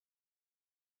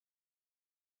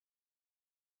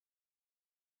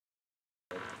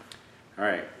All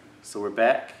right, so we're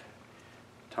back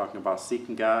talking about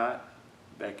seeking God,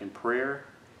 back in prayer.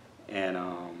 And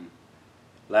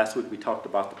last week we talked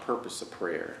about the purpose of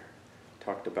prayer.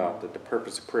 Talked about that the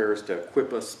purpose of prayer is to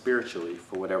equip us spiritually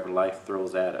for whatever life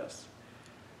throws at us.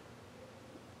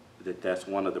 That's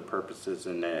one of the purposes,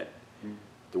 and that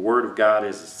the Word of God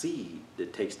is a seed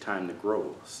that takes time to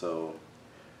grow. So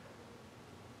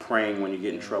praying when you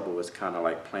get in trouble is kind of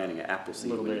like planting an apple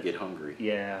seed when you get hungry.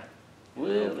 Yeah. A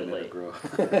little bit late. Grow.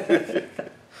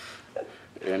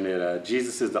 And that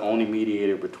Jesus is the only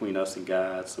mediator between us and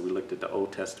God. So we looked at the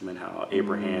Old Testament, how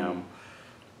Abraham,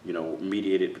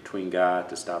 mediated between God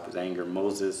to stop his anger.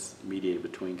 Moses mediated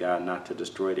between God not to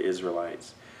destroy the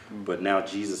Israelites. But now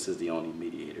Jesus is the only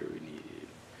mediator we needed.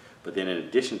 But then in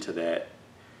addition to that,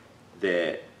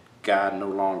 that God no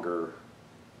longer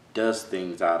does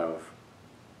things out of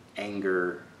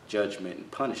anger, judgment,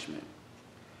 and punishment.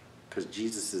 Because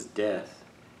Jesus' death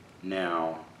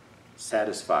now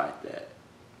satisfied that.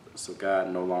 So God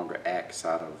no longer acts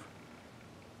out of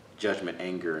judgment,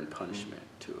 anger, and punishment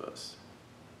to us.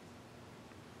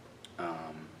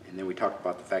 And then we talked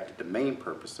about the fact that the main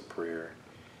purpose of prayer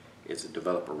is to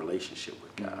develop a relationship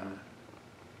with God.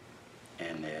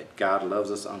 And that God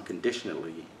loves us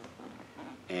unconditionally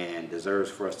and deserves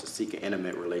for us to seek an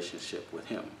intimate relationship with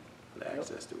Him for the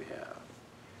access that we have.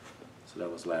 So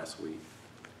that was last week.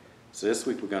 So this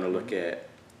week we're going to look at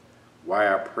why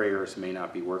our prayers may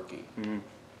not be working.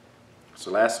 So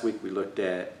last week we looked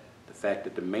at the fact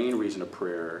that the main reason of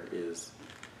prayer is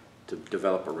to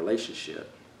develop a relationship.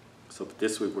 So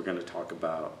this week we're going to talk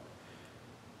about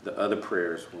the other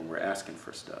prayers when we're asking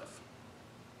for stuff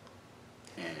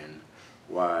and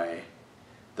why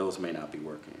those may not be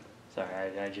working.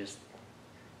 Sorry, I just...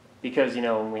 Because,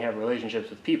 when we have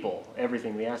relationships with people,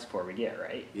 everything we ask for we get,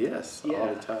 right? Yes,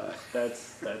 all the time.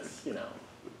 That's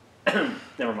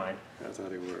never mind. That's how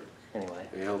they work. Anyway.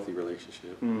 A healthy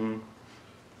relationship.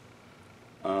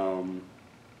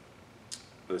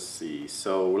 Let's see.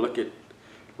 So we'll look at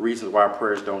reasons why our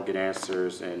prayers don't get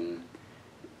answers, and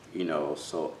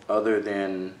so other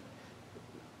than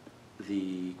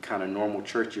the kind of normal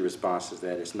churchy responses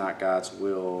that it's not God's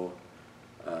will,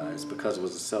 it's because it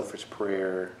was a selfish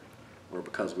prayer, or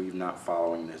because we're not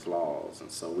following His laws. And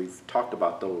so we've talked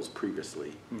about those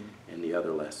previously in the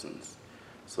other lessons.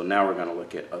 So now we're going to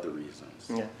look at other reasons.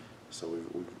 Yeah. So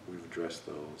we've addressed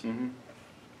those.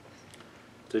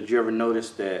 So did you ever notice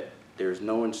that there's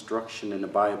no instruction in the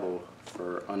Bible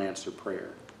for unanswered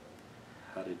prayer?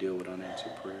 How to deal with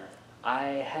unanswered prayer? I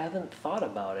haven't thought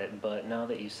about it, but now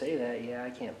that you say that, yeah, I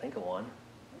can't think of one.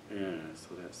 Yeah,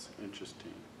 so that's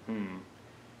interesting.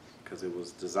 Because it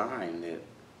was designed that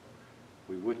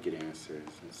we would get answers.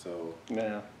 And so,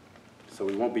 so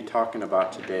we won't be talking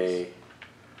about today,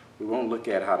 we won't look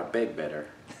at how to beg better,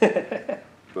 but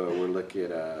we'll look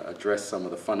at, address some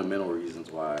of the fundamental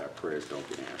reasons why our prayers don't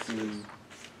get answers.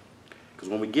 Because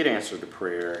when we get answers to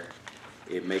prayer,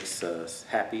 it makes us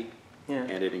happy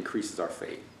and it increases our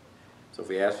faith. So if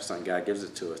we ask for something, God gives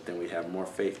it to us, then we have more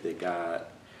faith that God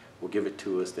will give it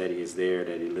to us, that He is there,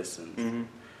 that He listens.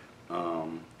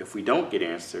 If we don't get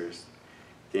answers,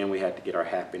 then we have to get our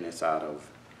happiness out of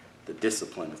the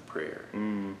discipline of prayer.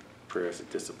 Prayer is a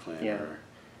discipline,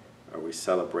 or we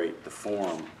celebrate the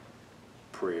form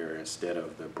prayer instead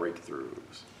of the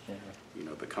breakthroughs.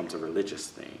 It becomes a religious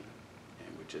thing,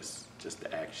 and we just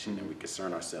the action, and we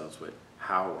concern ourselves with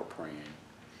how we're praying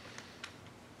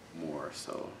more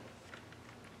so.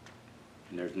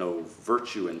 And there's no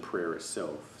virtue in prayer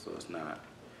itself, so it's not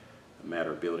a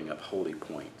matter of building up holy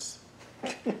points.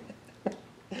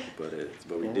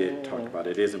 But we did talk about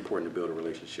it is important to build a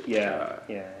relationship with God.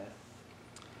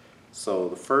 So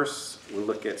the first, we'll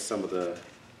look at some of the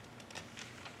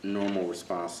normal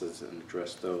responses and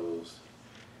address those.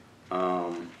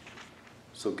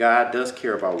 So God does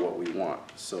care about what we want.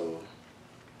 So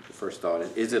the first thought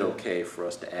is it okay for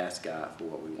us to ask God for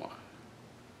what we want?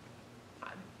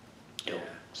 I don't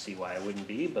see why it wouldn't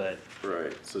be, but...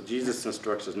 Right. So Jesus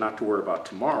instructs us not to worry about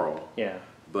tomorrow.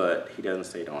 But He doesn't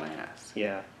say don't ask.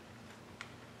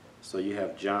 So you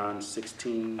have John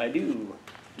 16. I do.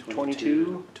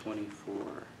 22, 24.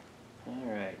 All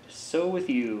right. So with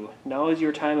you, now is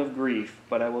your time of grief,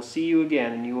 but I will see you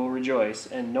again, and you will rejoice,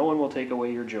 and no one will take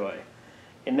away your joy.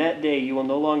 In that day you will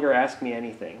no longer ask me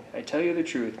anything. I tell you the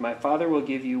truth, my Father will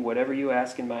give you whatever you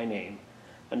ask in my name.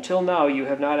 Until now you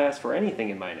have not asked for anything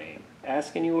in my name.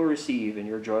 Ask and you will receive, and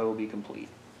your joy will be complete.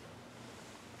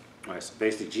 All right, so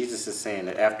basically Jesus is saying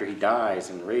that after He dies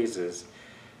and raises,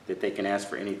 that they can ask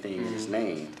for anything in His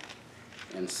name.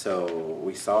 And so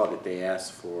we saw that they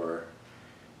asked for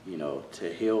you know,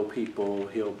 to heal people,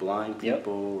 heal blind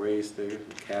people,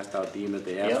 cast out demons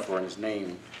they asked for in his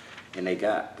name, and they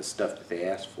got the stuff that they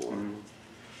asked for.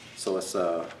 So it's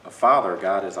a father.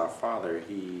 God is our father.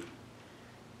 He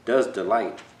does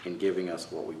delight in giving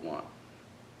us what we want.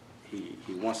 He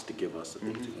wants to give us the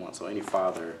things we want. So any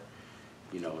father,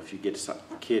 you know, if you get some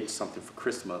kids something for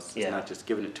Christmas, it's not just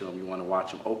giving it to them. You want to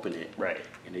watch them open it,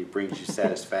 and it brings you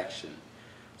satisfaction.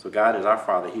 So God is our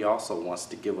father. He also wants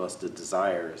to give us the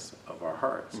desires of our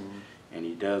hearts, and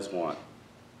he does want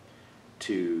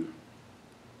to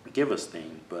give us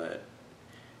things. But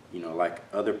you know, like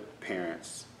other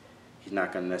parents, he's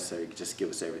not going to necessarily just give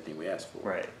us everything we ask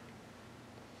for.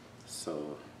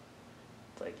 So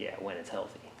it's like, when it's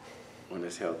healthy. When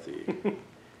it's healthy.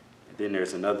 And then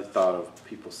there's another thought of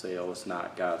people say, oh, it's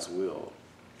not God's will.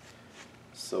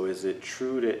 So is it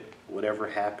true that whatever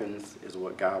happens is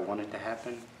what God wanted to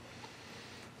happen?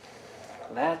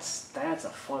 That's a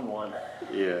fun one.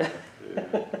 Yeah.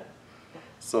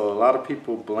 So a lot of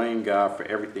people blame God for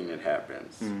everything that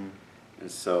happens. And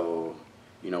so,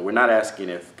 you know, we're not asking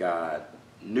if God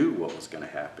knew what was going to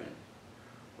happen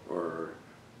or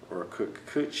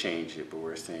could change it, but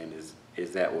we're saying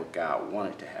is that what God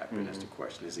wanted to happen? That's the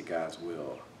question. Is it God's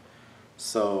will?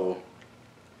 So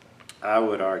I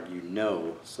would argue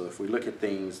no. So if we look at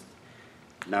things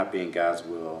not being God's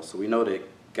will, so we know that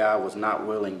God was not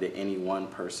willing that any one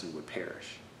person would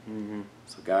perish.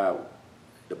 So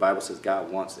the Bible says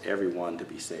God wants everyone to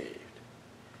be saved.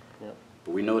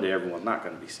 But we know that everyone's not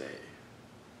going to be saved.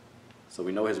 So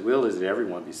we know his will is that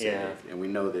everyone be saved, and we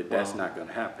know that that's not going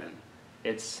to happen.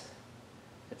 It's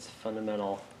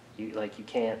fundamental.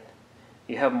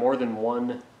 You have more than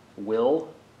one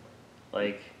will,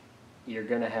 like you're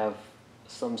going to have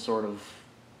some sort of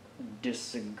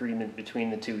disagreement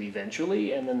between the two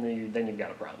eventually, and then you've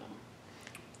got a problem.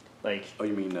 Like, oh,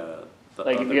 you mean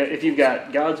if you've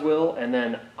got God's will and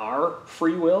then our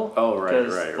free will? Oh,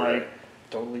 right.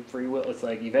 Totally free will. It's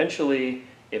like eventually,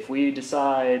 if we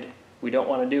decide we don't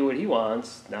want to do what he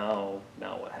wants, now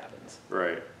what happens?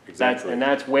 Right. Exactly.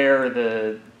 That's where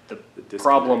the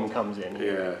problem comes in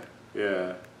here.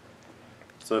 Yeah.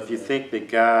 So if you think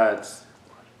that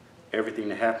everything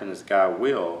that happens is God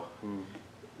will,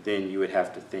 then you would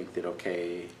have to think that,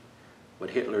 okay, what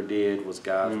Hitler did was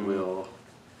God's will.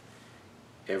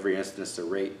 Every instance of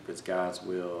rape is God's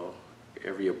will.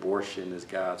 Every abortion is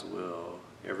God's will.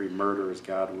 Every murder is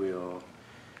God's will.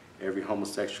 Every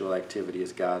homosexual activity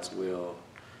is God's will.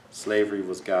 Slavery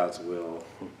was God's will.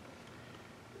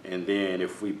 And then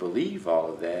if we believe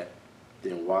all of that,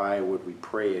 then why would we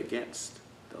pray against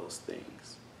those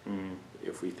things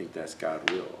if we think that's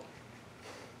God's will?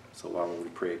 So why would we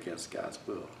pray against God's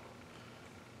will?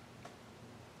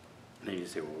 And then you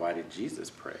say, well, why did Jesus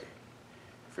pray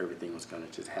if everything was going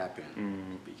to just happen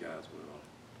to be God's will?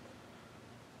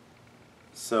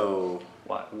 So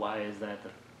why is that the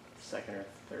second or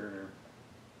third or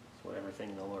whatever thing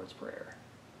in the Lord's Prayer?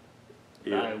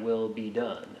 Thy will be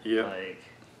done. Like,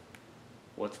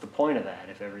 what's the point of that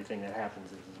if everything that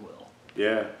happens is his will?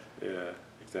 Yeah,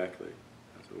 exactly.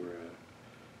 That's what we're at.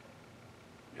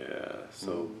 Yeah,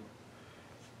 so,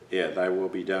 thy will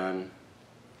be done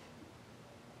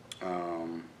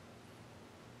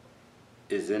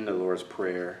is in the Lord's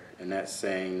Prayer, and that's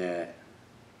saying that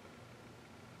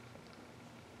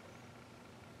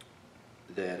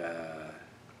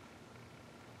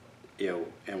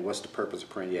and what's the purpose of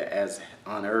praying? As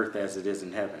on earth as it is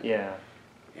in heaven. Yeah.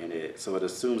 And so it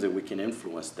assumes that we can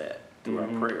influence that through our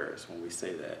prayers when we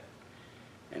say that.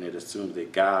 And it assumes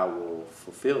that God will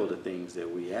fulfill the things that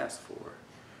we ask for.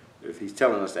 If he's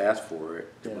telling us to ask for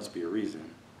it, there must be a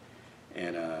reason.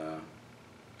 And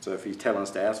so if he's telling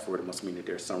us to ask for it, it must mean that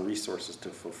there's some resources to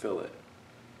fulfill it.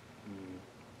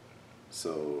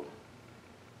 So,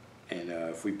 and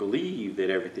if we believe that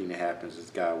everything that happens is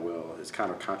God will, it's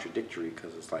kind of contradictory,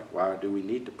 because it's like, why do we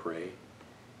need to pray?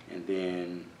 And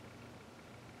then,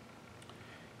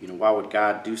 why would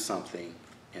God do something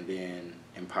and then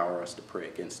empower us to pray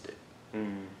against it?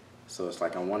 So it's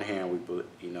like, on one hand,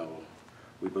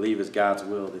 we believe it's God's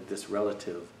will that this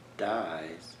relative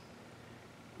dies.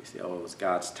 We say, oh, it was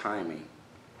God's timing.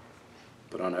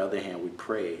 But on the other hand, we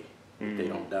pray that they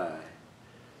don't die.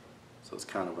 So it's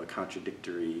kind of a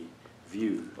contradictory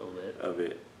view of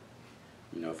it.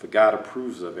 If God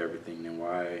approves of everything, then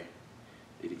why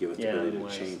did he give us the ability to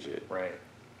change it? Right.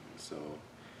 So,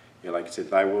 like you said,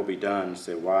 thy will be done. You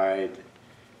said, why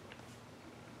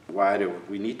do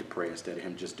we need to pray instead of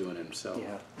him just doing it himself?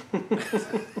 Yeah.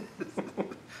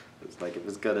 It's like, if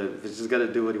it's just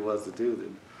gonna do what he wants to do,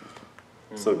 then.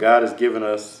 So God has given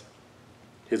us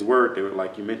his word,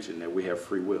 like you mentioned, that we have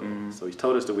free will. So he's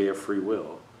told us that we have free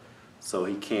will. So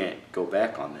he can't go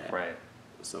back on that. Right.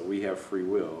 So we have free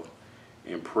will.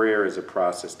 And prayer is a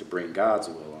process to bring God's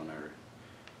will on earth.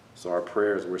 So our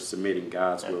prayers, we're submitting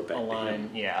God's will back to him.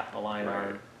 Yeah, align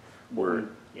Right. our...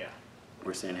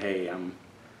 We're saying, hey,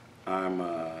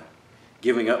 I'm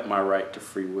giving up my right to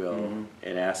free will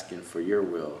and asking for your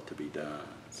will to be done.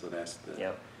 So that's the...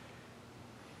 Yep.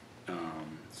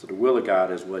 So the will of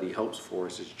God is what he hopes for,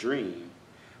 is his dream.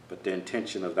 But the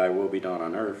intention of thy will be done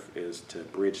on earth is to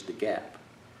bridge the gap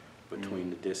between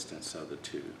the distance of the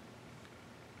two.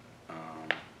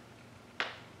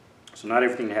 So not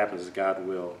everything that happens is God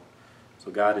will.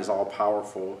 So God is all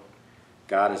powerful.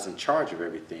 God is in charge of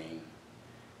everything,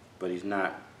 but he's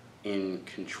not in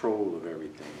control of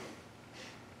everything.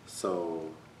 So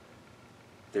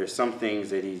there's some things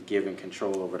that he's given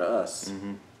control over to us.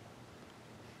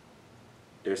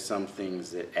 There's some things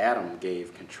that Adam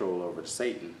gave control over to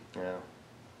Satan. Yeah.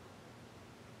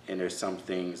 And there's some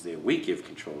things that we give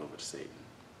control over to Satan.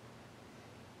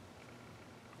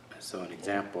 So an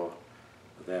example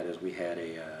of that is we had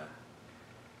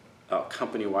a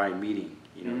company-wide meeting.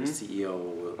 You know, the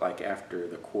CEO, like after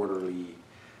the quarterly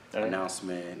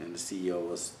announcement, and the CEO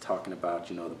was talking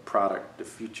about, you know, the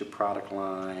future product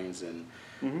lines and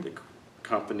the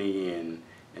company, and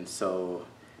so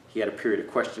he had a period of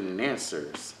question and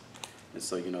answers. And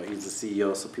so, you know, he's the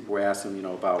CEO, so people were asking, you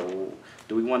know, about, well,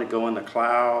 do we want to go in the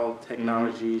cloud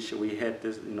technology? Should we hit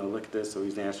this, you know, look at this? So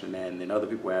he's answering that. And then other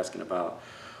people were asking about,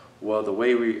 well, the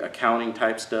way we, accounting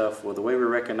type stuff, well, the way we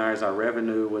recognize our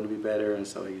revenue wouldn't be better. And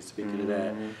so he's speaking to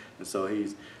that. And so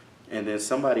and then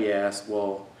somebody asked,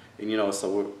 well, and, you know,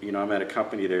 so, you know, I'm at a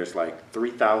company, there's like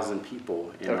 3,000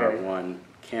 people in our one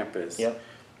campus.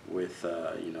 With,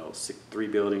 you know, 3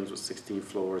 buildings with 16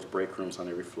 floors, break rooms on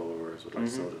every floor, with like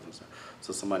sodas and stuff.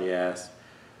 So somebody asked,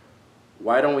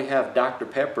 why don't we have Dr.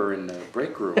 Pepper in the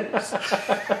break rooms?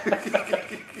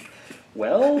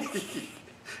 Well,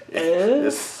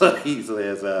 so he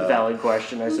says, valid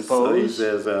question, I suppose. So he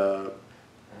says,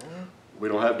 we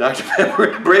don't have Dr. Pepper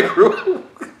in the break room.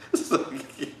 so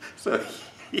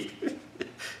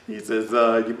he says,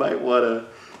 you might want to,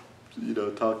 you know,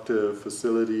 talk to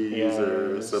facilities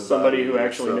or somebody who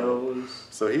actually knows.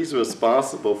 So he's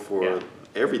responsible for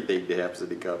everything that happens in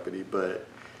the company, but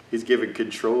he's giving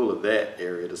control of that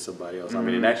area to somebody else. I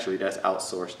mean, and actually that's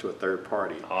outsourced to a third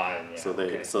party. So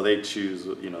they choose,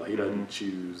 you know, he doesn't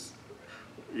choose,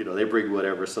 you know, they bring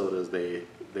whatever sodas they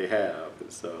have.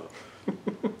 And so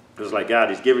it's like, God,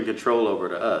 he's giving control over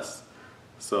to us.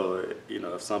 So, you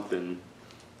know, if something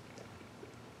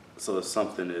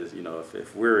is, you know,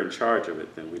 if we're in charge of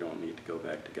it, then we don't need to go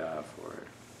back to God for it.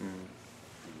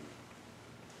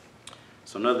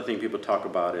 So another thing people talk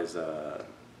about is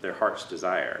their heart's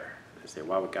desire. They say,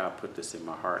 why would God put this in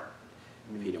my heart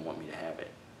if he didn't want me to have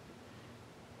it?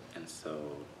 And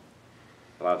so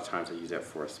a lot of times I use that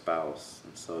for a spouse.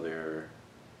 And so they're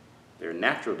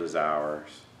natural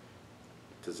desires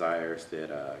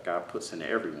that God puts into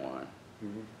everyone.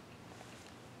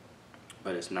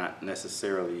 But it's not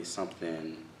necessarily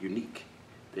something unique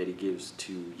that he gives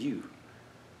to you.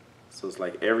 So it's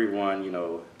like everyone, you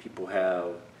know, people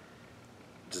have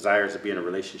desires to be in a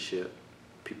relationship.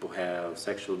 People have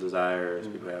sexual desires.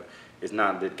 People have. It's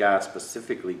not that God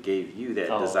specifically gave you that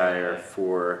desire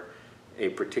for a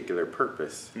particular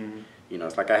purpose. You know,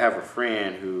 it's like I have a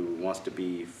friend who wants to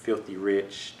be filthy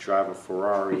rich, drive a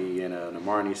Ferrari in an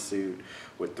Armani suit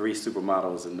with 3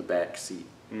 supermodels in the back seat.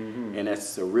 And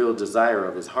that's a real desire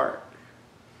of his heart.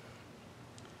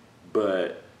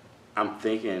 But I'm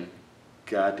thinking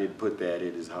God did put that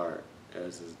in his heart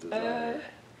as his desire.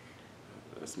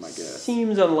 That's my guess.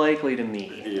 Seems unlikely to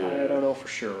me. Yeah. I don't know for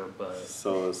sure, but...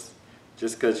 So it's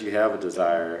just because you have a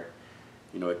desire,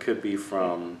 you know, it could be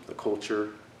from the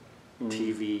culture,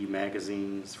 TV,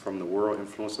 magazines, from the world,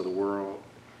 influence of the world,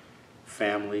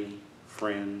 family,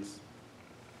 friends,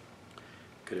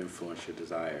 could influence your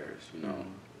desires, you know.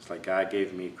 It's like God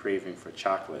gave me a craving for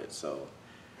chocolate, so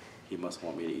he must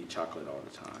want me to eat chocolate all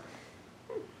the time.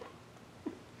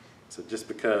 So just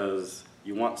because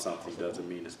you want something doesn't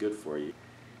mean it's good for you.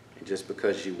 And just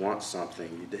because you want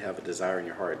something, you have a desire in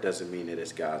your heart, doesn't mean that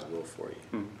it's God's will for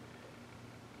you.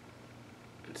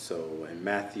 And so in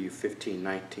Matthew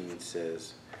 15:19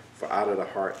 says, for out of the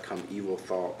heart come evil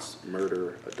thoughts,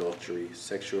 murder, adultery,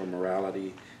 sexual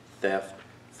immorality, theft,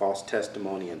 false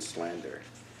testimony, and slander.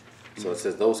 So it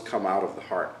says those come out of the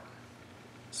heart.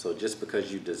 So just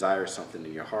because you desire something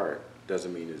in your heart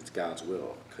doesn't mean it's God's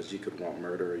will. Because you could want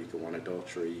murder, you could want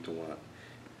adultery, you could want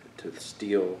to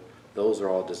steal. Those are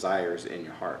all desires in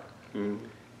your heart.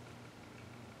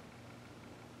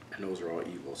 and those are all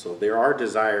evil. So there are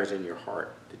desires in your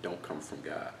heart that don't come from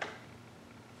God.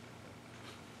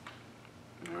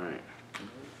 All right.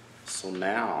 So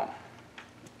now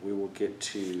we will get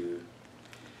to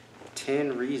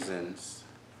 10 reasons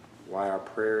why our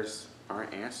prayers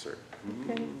aren't answered.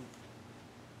 Okay.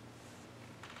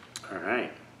 All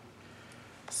right.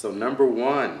 So number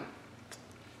 1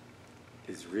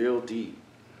 is real deep.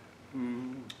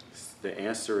 The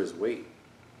answer is wait.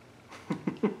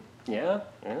 Yeah.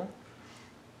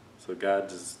 So God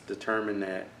just determined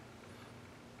that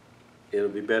it'll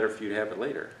be better for you to have it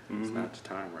later. It's not the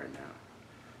time right now.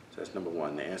 So that's number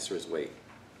 1. The answer is wait.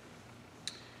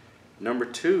 Number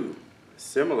 2,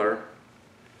 similar,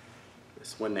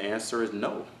 is when the answer is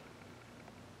no.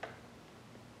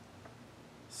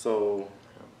 So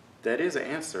that is an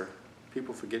answer.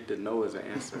 People forget that no is an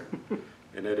answer.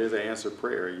 And that is an answered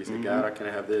prayer. You say, God, I can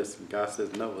have this. And God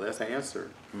says no. That's an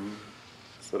answer.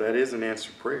 So that is an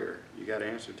answered prayer. You got an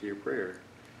answer to your prayer.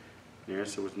 The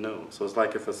answer was no. So it's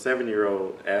like if a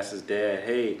 7-year-old asks his dad,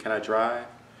 hey, can I drive?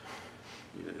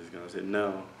 He's going to say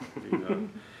no.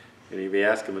 And if you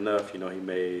ask him enough, he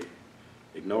may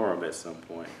ignore him at some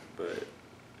point. But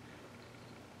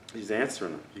he's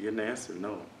answering him. You get an answer,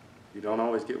 no. You don't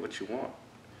always get what you want.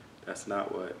 That's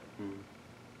not what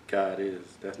God is.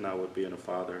 That's not what being a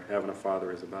father, having a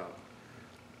father is about.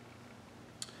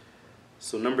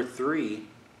 So number 3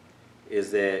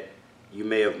 is that you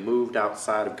may have moved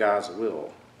outside of God's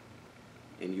will,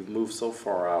 and you've moved so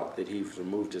far out that he's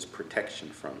removed his protection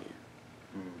from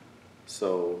you.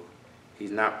 So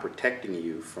he's not protecting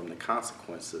you from the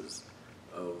consequences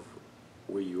of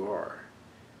where you are.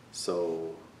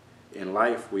 So in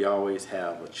life, we always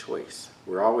have a choice.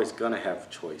 We're always going to have a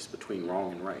choice between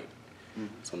wrong and right.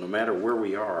 So no matter where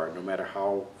we are, no matter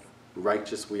how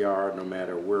righteous we are, no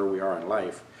matter where we are in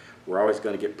life, we're always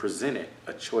going to get presented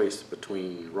a choice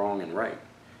between wrong and right.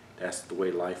 That's the way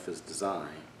life is designed.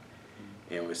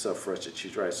 And it's up for us to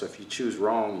choose right. So if you choose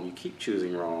wrong and you keep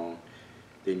choosing wrong,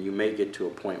 then you may get to a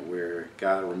point where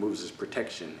God removes his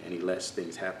protection and he lets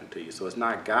things happen to you. So it's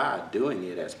not God doing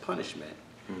it as punishment,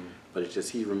 but it's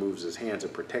just he removes his hands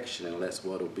of protection and lets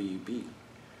what'll be.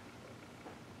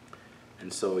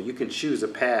 And so you can choose a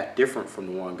path different from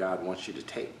the one God wants you to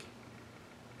take.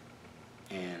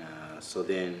 And so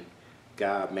then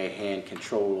God may hand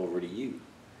control over to you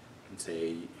and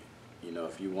say,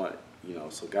 if you want,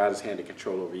 so God is handing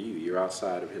control over you. You're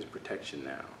outside of his protection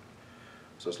now.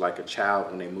 So it's like a child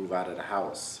when they move out of the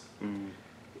house.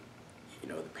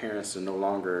 The parents are no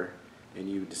longer, and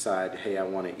you decide, hey, I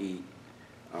want to eat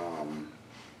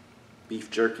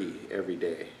beef jerky every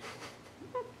day.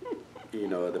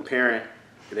 The parent,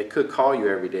 they could call you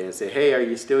every day and say, hey, are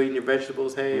you still eating your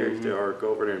vegetables? Hey, are you still, or go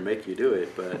over there and make you do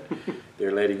it. But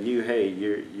they're letting you, hey,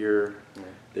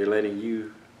 they're letting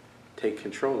you take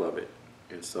control of it.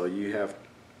 And so you have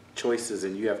choices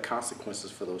and you have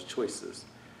consequences for those choices.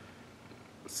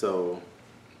 So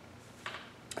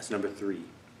that's number 3.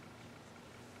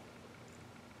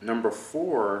 Number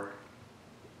 4,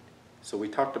 so we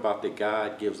talked about that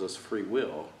God gives us free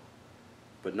will.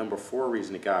 But number 4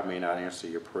 reason that God may not answer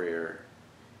your prayer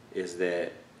is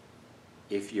that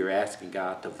if you're asking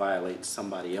God to violate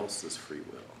somebody else's free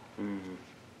will.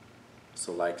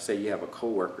 So like say you have a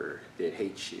coworker that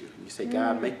hates you. And you say,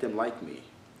 God, make them like me.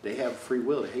 They have free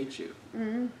will to hate you.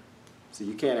 So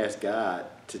you can't ask God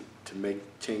to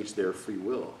change their free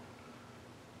will.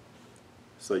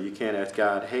 So you can't ask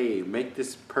God, hey, make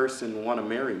this person want to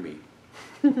marry me.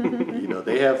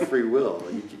 They have free will.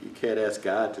 You can't ask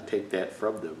God to take that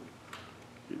from them.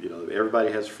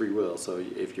 Everybody has free will. So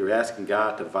if you're asking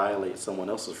God to violate someone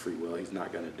else's free will, he's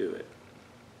not going to do it.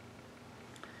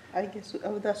 I guess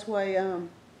that's why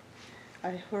I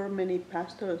heard many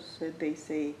pastors they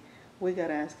say we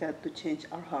gotta ask God to change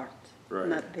our hearts,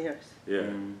 not theirs.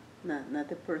 Yeah. Not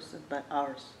the person, but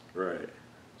ours. Right.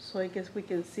 So I guess we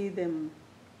can see them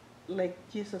like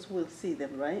Jesus will see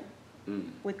them, right?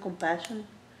 With compassion.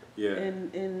 Yeah.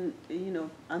 And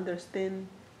understand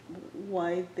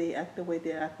why they act the way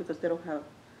they act because they don't have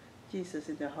Jesus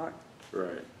in their heart.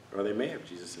 Right. Or they may have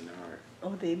Jesus in their heart.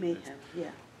 Oh, they may have, yeah.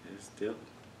 Yeah, still.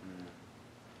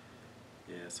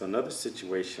 Yeah, so another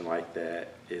situation like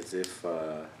that is if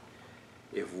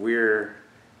we're,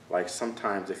 like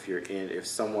sometimes if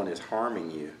someone is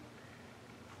harming you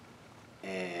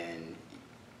and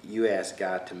you ask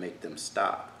God to make them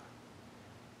stop,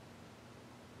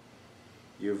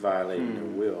 you're violating their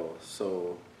will.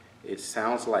 So it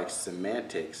sounds like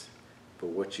semantics, but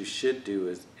what you should do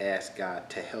is ask God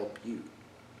to help you.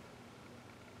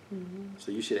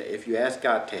 So you should, if you ask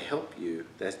God to help you,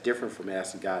 that's different from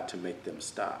asking God to make them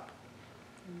stop.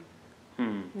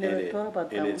 Never thought about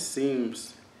that and one. it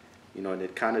seems, you know, and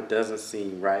it kind of doesn't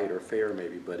seem right or fair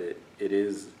maybe, but it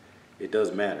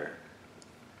does matter.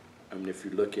 I mean, if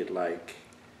you look at, like,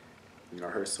 you know,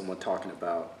 I heard someone talking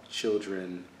about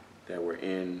children that were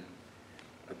in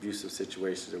abusive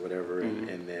situations or whatever,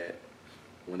 and that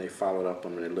when they followed up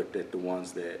on them, they looked at the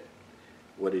ones that,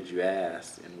 what did you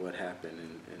ask and what happened,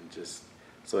 and just,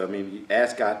 so I mean, you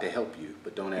ask God to help you,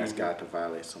 but don't ask God to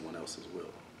violate someone else's will.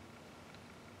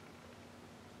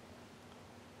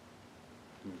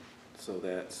 So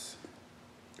that's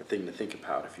a thing to think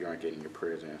about if you aren't getting your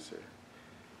prayers answered.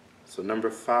 So number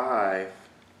 5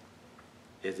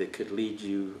 is it could lead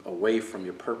you away from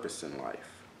your purpose in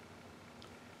life.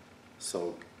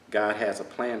 So God has a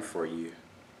plan for you,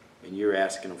 and you're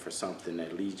asking him for something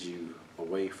that leads you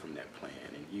away from that plan.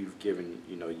 And you've given,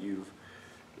 you know, you've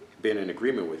been in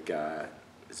agreement with God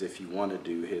as if you want to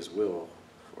do his will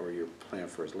or your plan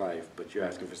for his life, but you're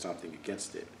asking for something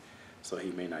against it. So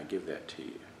he may not give that to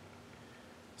you.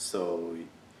 So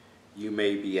you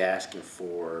may be asking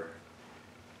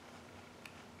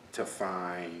to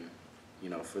find, you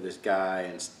know, for this guy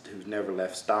who's never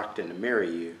left Stockton to marry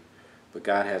you, but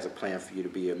God has a plan for you to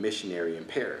be a missionary in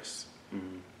Paris.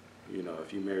 You know,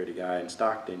 if you married a guy in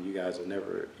Stockton, you guys will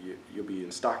never, you'll be in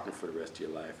Stockton for the rest of your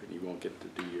life, and you won't get to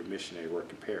do your missionary work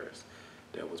in Paris.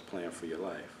 That was planned for your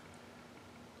life.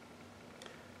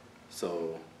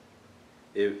 So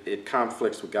it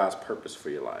conflicts with God's purpose for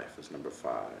your life is number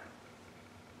 5.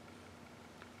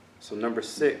 So number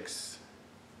 6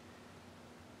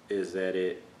 is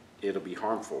that it'll be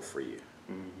harmful for you.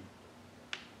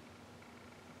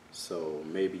 So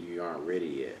maybe you aren't ready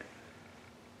yet.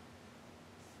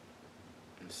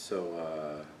 And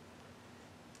so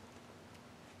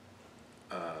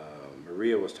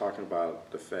Maria was talking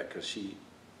about the fact, because she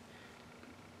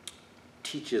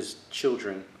teaches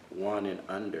children 1 and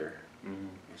under, and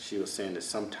she was saying that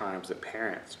sometimes the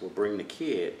parents will bring the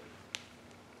kid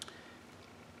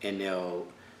and they'll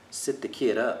sit the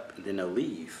kid up and then they'll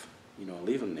leave, you know,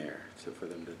 leave them there for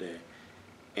them today.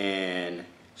 And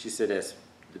she said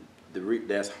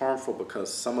that's harmful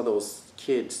because some of those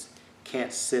kids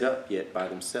can't sit up yet by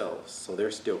themselves, so they're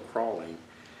still crawling.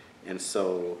 And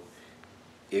so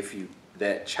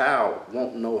that child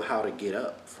won't know how to get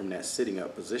up from that sitting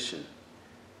up position.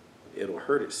 It'll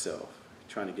hurt itself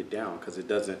trying to get down because it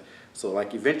doesn't. So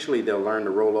like eventually they'll learn to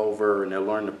roll over and they'll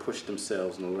learn to push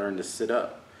themselves and they'll learn to sit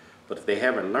up. But if they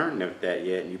haven't learned that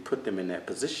yet and you put them in that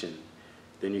position,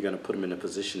 then you're going to put them in a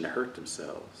position to hurt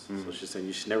themselves. So she's saying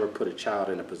you should never put a child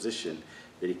in a position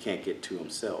that he can't get to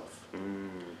himself.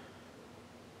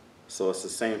 So it's the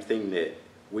same thing that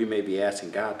we may be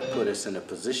asking God to put us in a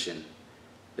position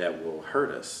that will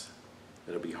hurt us,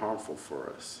 that'll be harmful for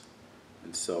us.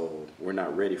 And so we're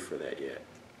not ready for that yet.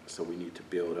 So we need to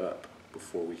build up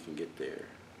before we can get there.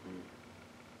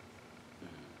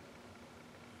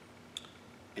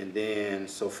 And then,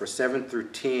 so for 7 through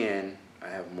 10, I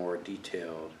have more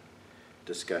detailed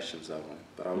discussions of them,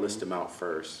 but I'll list them out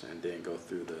first and then go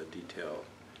through the detail.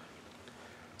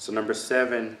 So number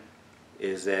 7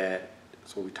 is that,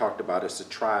 so what we talked about, it's a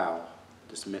trial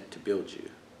that's meant to build you.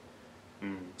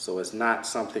 So it's not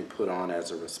something put on as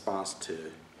a response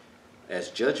as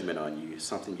judgment on you,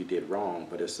 something you did wrong,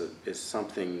 but it's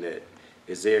something that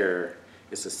is there.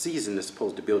 It's a season that's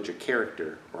supposed to build your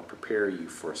character or prepare you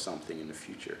for something in the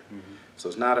future. So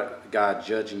it's not a God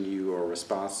judging you or a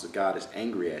response to God is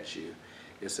angry at you.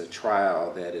 It's a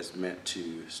trial that is meant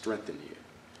to strengthen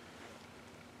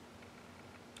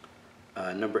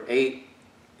you. Number 8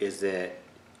 is that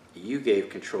you gave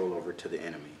control over to the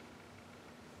enemy.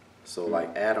 So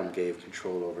like Adam gave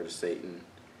control over to Satan,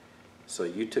 so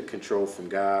you took control from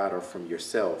God or from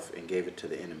yourself and gave it to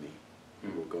the enemy.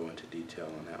 And we'll go into detail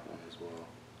on that one as well.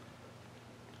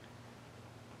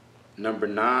 Number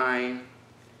 9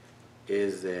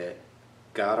 is that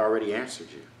God already answered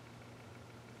you.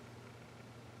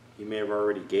 He may have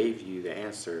already gave you the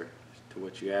answer to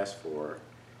what you asked for,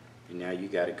 and now you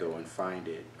got to go and find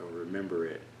it or remember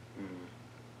it.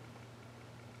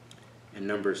 And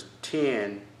number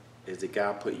 10 is that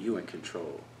God put you in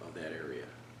control of that area.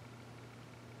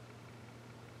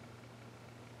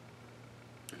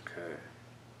 Okay.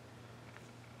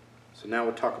 So now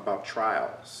we'll talk about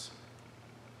trials.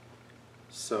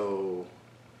 So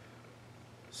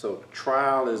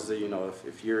trial is, you know,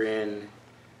 if you're in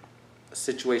a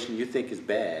situation you think is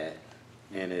bad,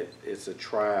 and it's a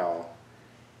trial,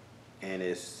 and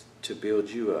it's to build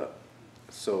you up.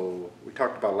 So we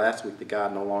talked about last week that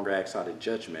God no longer acts out of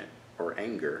judgment or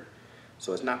anger.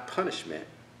 So it's not punishment,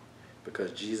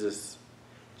 because Jesus'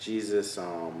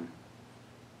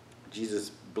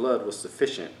 blood was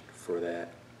sufficient for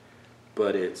that,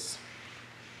 but it's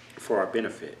for our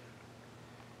benefit.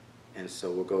 And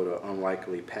so we'll go to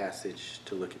unlikely passage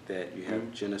to look at that. You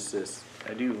have Genesis.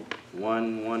 I do.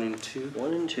 1 and 2.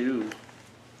 1 and 2.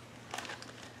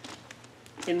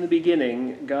 In the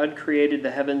beginning, God created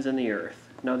the heavens and the earth.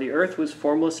 Now the earth was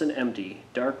formless and empty.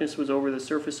 Darkness was over the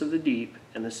surface of the deep,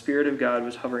 and the Spirit of God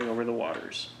was hovering over the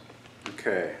waters.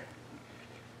 Okay.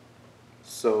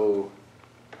 So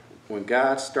when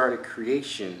God started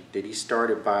creation, did he start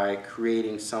it by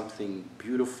creating something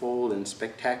beautiful and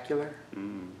spectacular?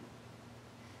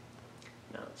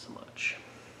 Not so much.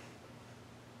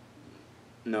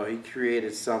 No, he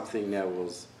created something that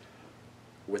was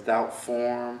without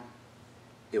form,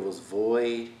 it was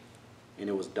void, and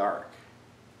it was dark.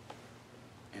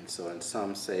 And so, and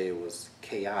some say it was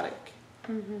chaotic.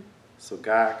 Mm-hmm. So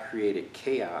God created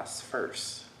chaos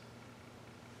first.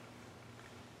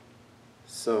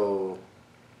 So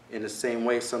in the same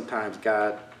way, sometimes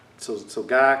God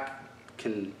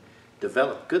can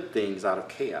develop good things out of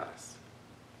chaos.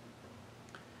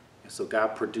 And so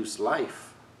God produced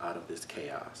life out of this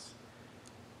chaos.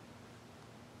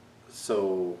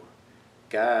 So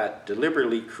God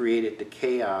deliberately created the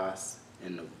chaos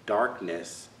and the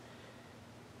darkness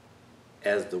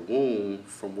as the womb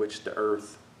from which the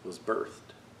earth was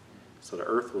birthed. So the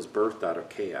earth was birthed out of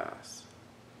chaos.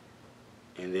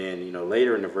 And then,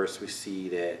 later in the verse we see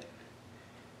that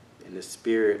and the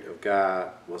Spirit of God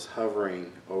was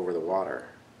hovering over the water.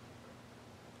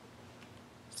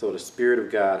 So the Spirit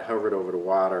of God hovered over the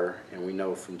water, and we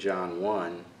know from John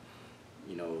 1,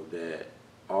 that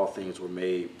all things were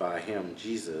made by him,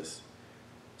 Jesus.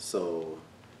 So,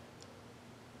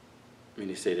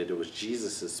 he said that it was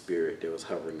Jesus' Spirit that was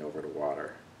hovering over the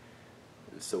water.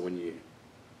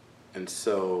 And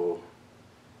so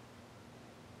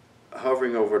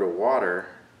hovering over the water,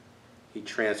 he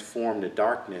transformed the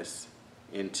darkness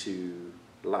into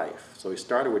life. So he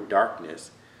started with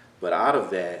darkness, but out of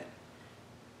that,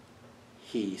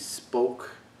 he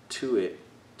spoke to it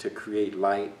to create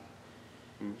light.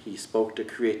 He spoke to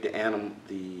create the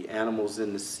animals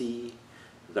in the sea.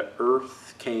 The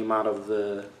earth came out of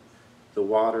the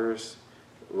waters.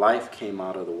 Life came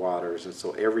out of the waters. And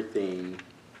so everything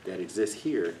that exists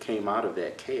here came out of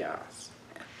that chaos.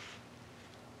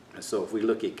 And so if we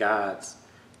look at God's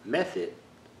method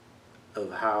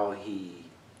of how he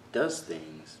does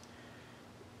things,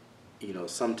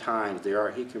 sometimes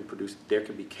there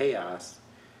can be chaos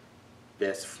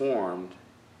that's formed,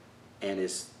 and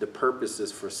the purpose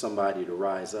is for somebody to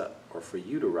rise up, or for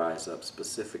you to rise up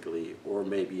specifically, or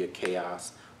maybe a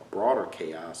broader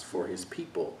chaos for his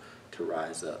people to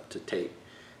rise up,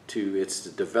 it's to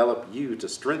develop you, to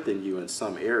strengthen you in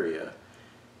some area.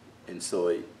 And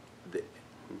so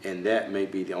and that may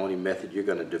be the only method you're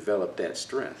going to develop that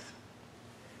strength.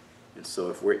 And so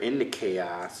if we're in the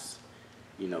chaos,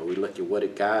 we look at what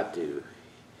did God do?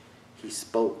 He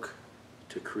spoke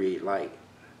to create light.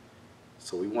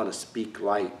 So we want to speak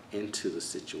light into the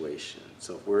situation.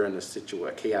 So if we're in a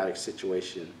chaotic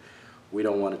situation, we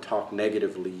don't want to talk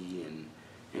negatively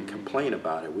and complain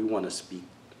about it. We want to speak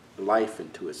life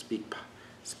into it.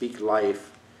 Speak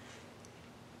life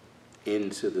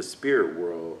into the spirit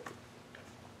world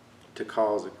to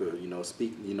cause it good.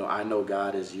 I know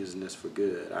God is using this for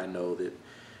good. I know that,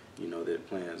 that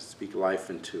plans. Speak life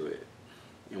into it.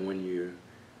 And when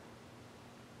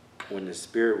the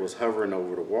Spirit was hovering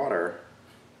over the water,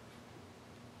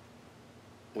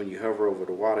 when you hover over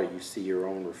the water, you see your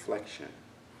own reflection.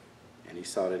 And he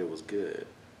saw that it was good.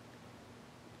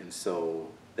 And so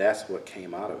that's what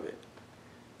came out of it.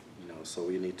 So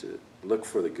we need to look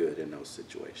for the good in those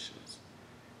situations.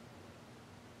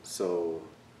 So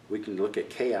we can look at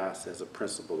chaos as a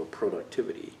principle of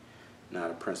productivity, not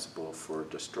a principle for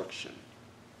destruction.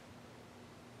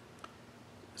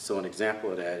 So an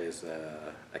example of that is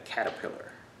a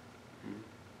caterpillar.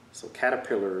 So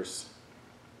caterpillars,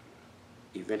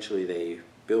 eventually they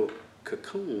build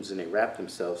cocoons and they wrap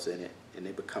themselves in it and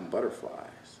they become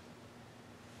butterflies.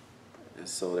 And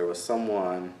so there was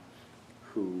someone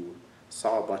who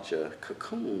saw a bunch of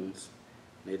cocoons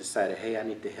and they decided, hey, I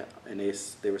need to help. And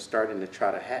they were starting to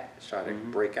try to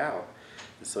break out.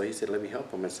 And so he said, let me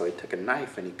help them. And so he took a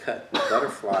knife and he cut the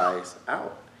butterflies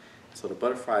out. So the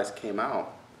butterflies came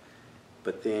out.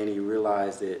 But then he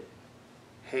realized that,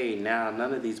 hey, now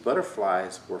none of these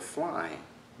butterflies were flying.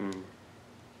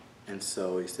 And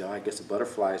so he said, I guess the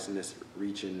butterflies in this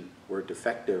region were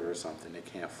defective or something. They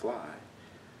can't fly.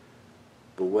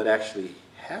 But what actually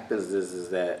happens is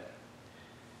that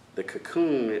the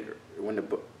cocoon, when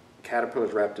the caterpillar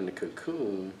is wrapped in the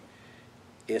cocoon,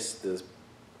 it's the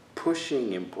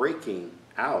pushing and breaking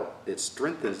out, it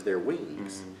strengthens their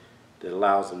wings. That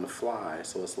allows them to fly.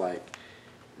 So it's like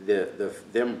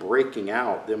them breaking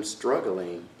out, them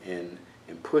struggling and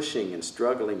pushing and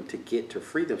struggling to get to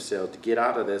free themselves, to get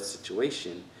out of that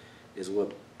situation, is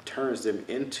what turns them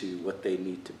into what they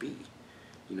need to be.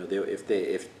 You know, if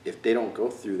they don't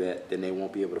go through that, then they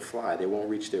won't be able to fly. They won't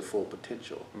reach their full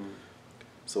potential.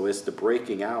 So it's the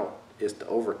breaking out, it's the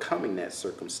overcoming that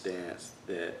circumstance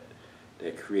that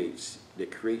creates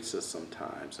us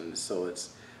sometimes. And so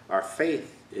it's our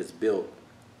faith is built.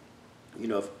 You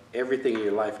know, if everything in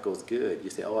your life goes good, you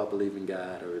say, "Oh, I believe in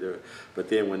God," but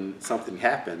then when something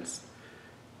happens,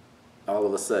 all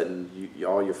of a sudden,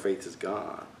 all your faith is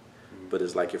gone. But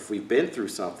it's like if we've been through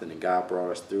something and God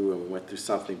brought us through, and we went through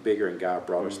something bigger and God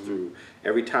brought us through.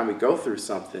 Every time we go through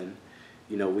something,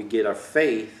 you know, we get our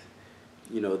faith.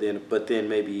 You know, but then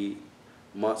maybe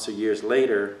months or years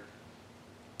later,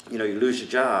 you know, you lose your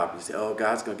job. You say, "Oh,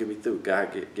 God's gonna get me through."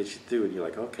 God gets you through, and you're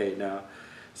like, "Okay, now."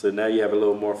 So now you have a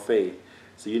little more faith.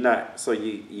 So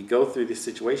you go through these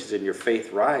situations and your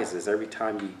faith rises every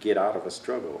time you get out of a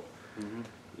struggle.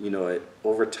 You know,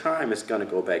 over time it's going to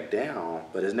go back down,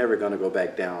 but it's never going to go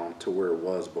back down to where it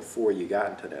was before you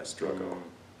got into that struggle.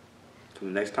 So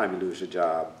the next time you lose your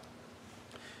job,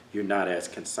 you're not as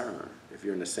concerned if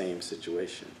you're in the same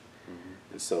situation.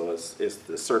 And so it's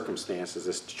the circumstances,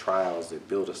 it's the trials that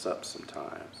build us up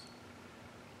sometimes.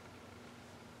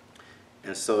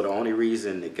 And so the only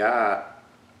reason that God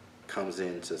comes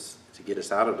in to get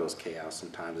us out of those chaos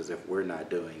sometimes is if we're not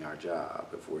doing our job,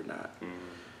 if we're not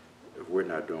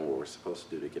doing what we're supposed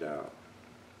to do to get out.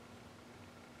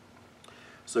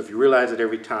 So if you realize that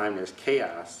every time there's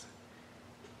chaos,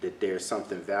 that there's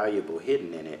something valuable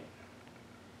hidden in it,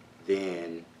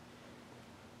 then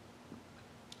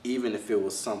even if it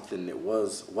was something that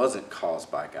wasn't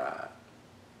caused by God,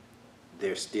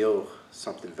 there's still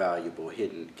something valuable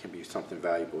hidden, can be something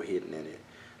valuable hidden in it.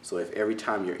 So if every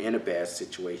time you're in a bad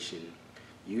situation,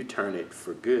 you turn it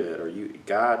for good, or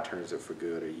God turns it for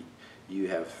good, or you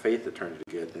have faith to turn it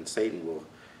to good, then Satan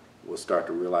will start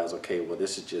to realize, okay, well,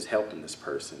 this is just helping this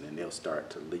person, and they'll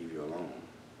start to leave you alone.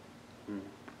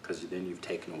 Because then you've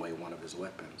taken away one of his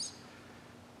weapons.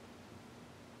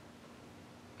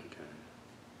 Okay.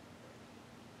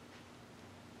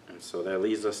 And so that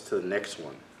leads us to the next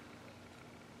one.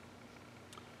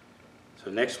 So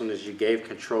the next one is you gave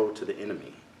control to the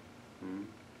enemy.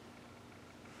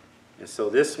 And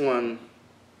so this one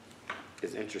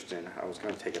is interesting. I was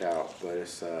going to take it out, but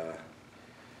it's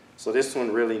so this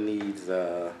one really needs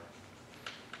a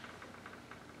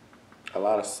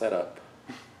lot of setup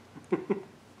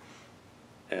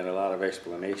and a lot of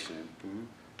explanation,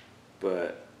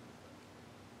 but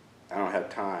I don't have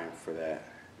time for that.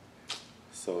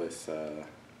 So it's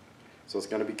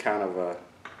going to be kind of a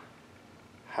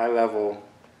high-level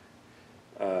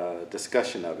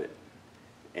discussion of it,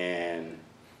 and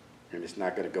it's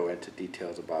not going to go into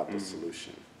details about the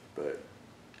solution. But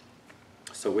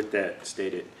so with that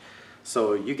stated,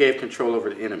 so you gave control over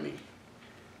the enemy.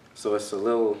 So it's a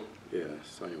little, yeah.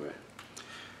 So anyway,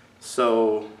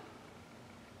 so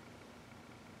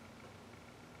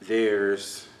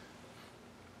there's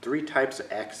 3 types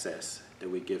of access that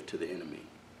we give to the enemy.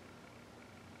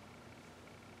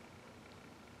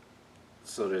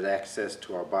 So there's access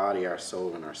to our body, our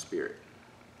soul, and our spirit.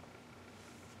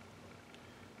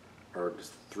 Or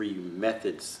there's 3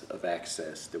 methods of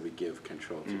access that we give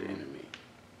control to the enemy.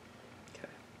 Okay.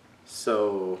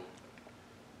 So,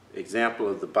 example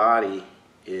of the body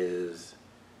is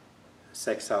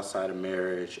sex outside of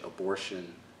marriage,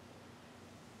 abortion.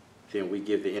 Then we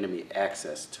give the enemy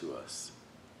access to us.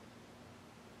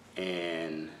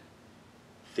 And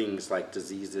things like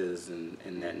diseases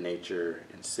and that nature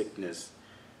and sickness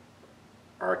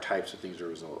are types of things that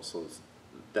result. So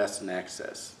that's an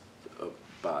access of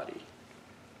body.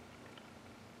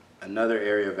 Another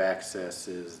area of access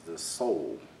is the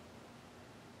soul.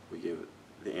 We give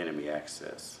the enemy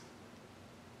access.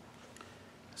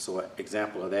 So an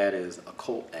example of that is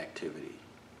occult activity.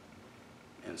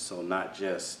 And so not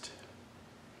just,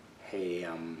 hey,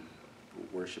 I'm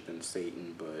worshiping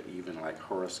Satan, but even like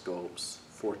horoscopes,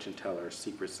 fortune tellers,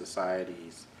 secret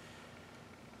societies,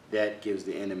 that gives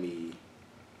the enemy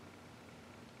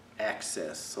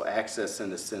access. So access in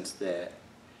the sense that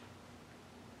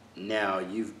now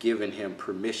you've given him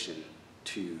permission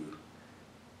to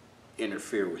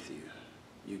interfere with you.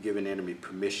 You've given the enemy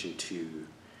permission to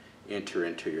enter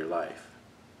into your life.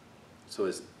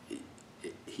 So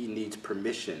he needs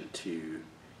permission to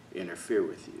interfere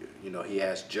with you. You know, he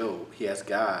asked Job, he asked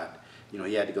God, you know,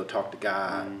 he had to go talk to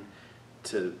God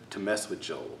to mess with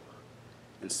Job.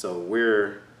 And so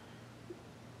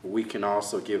we can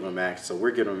also give them access. So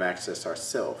we're giving them access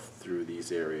ourselves through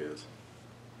these areas.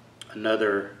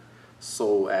 Another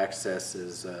soul access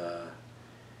is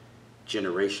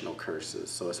generational curses.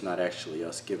 So it's not actually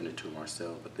us giving it to them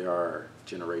ourselves, but there are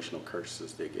generational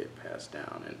curses that get passed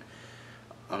down, and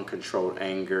uncontrolled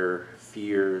anger,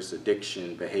 fears,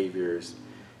 addiction, behaviors,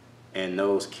 and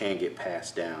those can get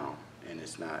passed down. And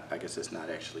it's not, I guess it's not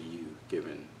actually you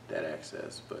giving that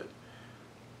access, but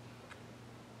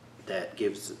that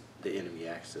gives the enemy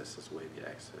access. That's the way they get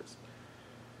access.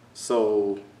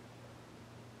 So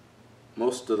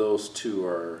most of those two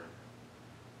are,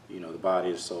 the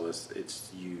body. So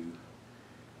it's you.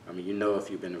 I mean,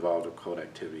 if you've been involved with occult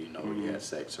activity, you had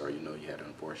sex, or you had an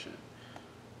abortion.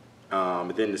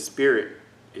 But then the spirit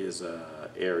is an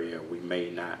area we may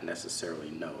not necessarily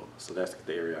know. So that's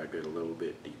the area I get a little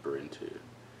bit deeper into.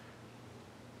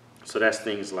 So that's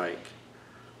things like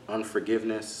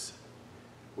unforgiveness,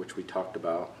 which we talked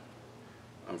about,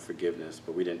 unforgiveness,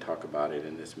 but we didn't talk about it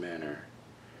in this manner.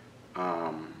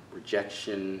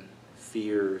 Rejection,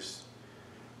 fears.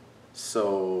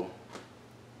 So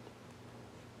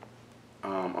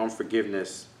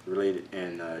unforgiveness related,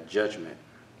 and judgment.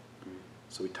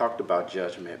 So we talked about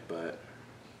judgment, but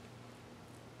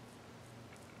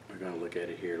we're going to look at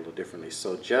it here a little differently.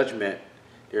 So judgment,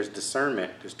 there's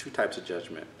discernment. There's two types of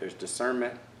judgment. There's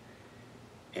discernment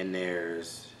and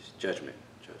there's judgment.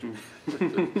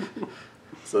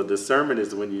 So discernment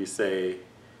is when you say,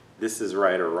 this is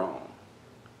right or wrong.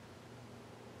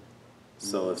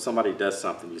 So if somebody does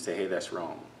something, you say, hey, that's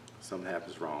wrong. Something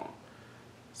happens wrong.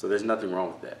 So there's nothing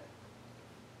wrong with that.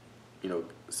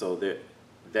 So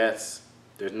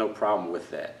there's no problem with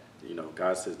that.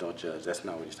 God says don't judge. That's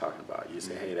not what he's talking about. You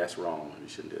say, hey, that's wrong. You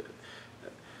shouldn't do it.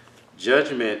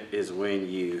 Judgment is when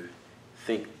you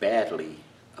think badly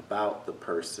about the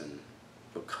person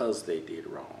because they did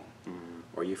wrong.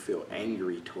 Or you feel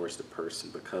angry towards the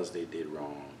person because they did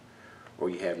wrong. Or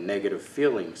you have negative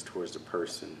feelings towards the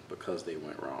person because they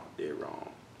did wrong.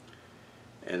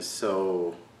 And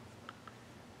so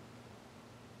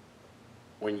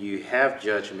when you have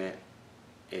judgment,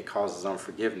 it causes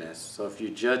unforgiveness. So if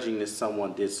you're judging that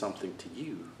someone did something to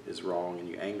you is wrong and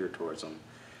you anger towards them,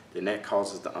 then that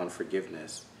causes the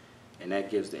unforgiveness, and that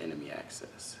gives the enemy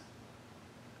access.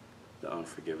 The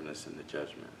unforgiveness and the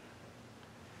judgment.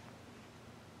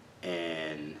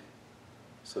 And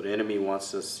so the enemy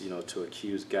wants us, to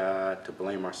accuse God, to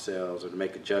blame ourselves, or to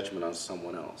make a judgment on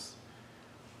someone else.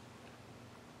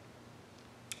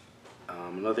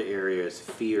 Another area is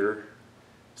fear.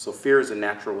 So fear is a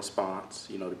natural response,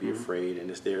 to be afraid,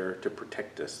 and it's there to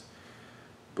protect us.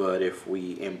 But if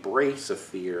we embrace a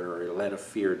fear or let a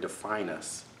fear define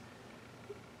us,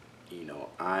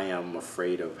 I am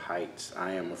afraid of heights.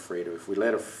 I am afraid of, if we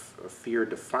let a fear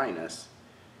define us,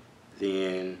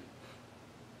 then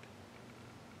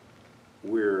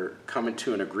we're coming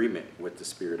to an agreement with the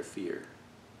spirit of fear,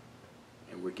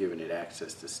 and we're giving it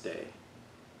access to stay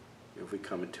if we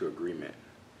come into agreement.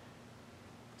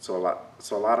 So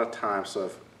a lot of times, so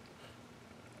if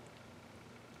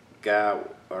God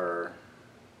or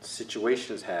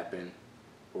situations happen,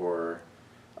 or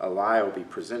a lie will be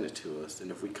presented to us, and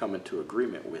if we come into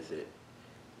agreement with it,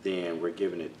 then we're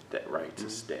giving it that right to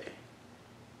stay.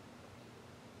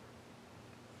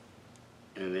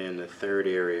 And then the third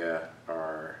area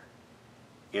are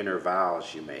inner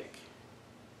vows you make.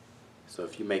 So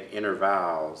if you make inner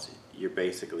vows, you're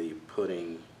basically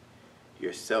putting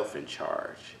yourself in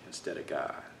charge instead of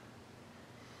God.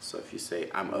 So if you say,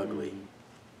 I'm ugly,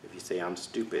 if you say, I'm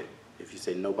stupid, if you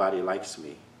say, nobody likes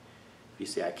me, if you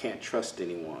say, I can't trust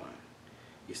anyone,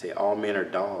 you say, all men are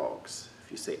dogs,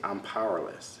 if you say, I'm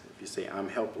powerless, if you say, I'm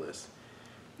helpless,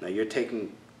 now you're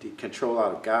taking the control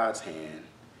out of God's hand,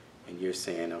 and you're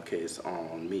saying, okay, it's all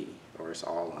on me, or it's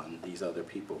all on these other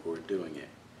people who are doing it.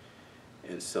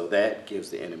 And so that gives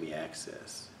the enemy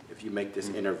access. If you make this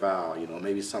inner vow,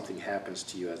 maybe something happens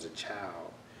to you as a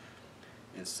child.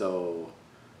 And so,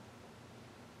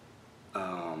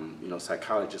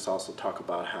 psychologists also talk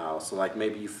about how, so like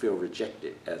maybe you feel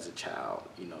rejected as a child,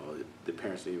 the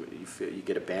parents, you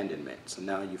get abandonment. So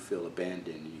now you feel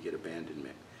abandoned, you get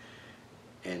abandonment.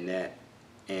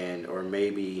 Or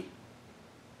maybe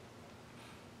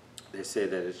they say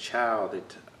that a child,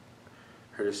 that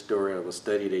heard a story of a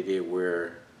study they did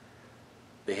where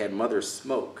they had mothers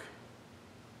smoke,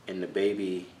 and the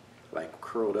baby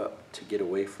curled up to get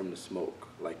away from the smoke,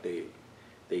 like they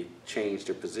changed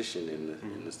their position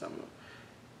in the stomach,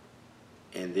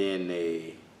 and then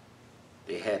they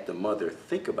had the mother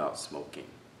think about smoking,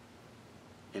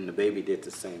 and the baby did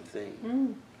the same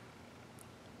thing.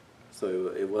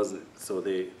 So it wasn't, so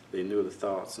they knew the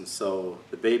thoughts. And so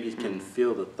the baby can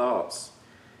feel the thoughts.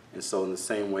 And so in the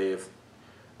same way, if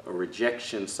a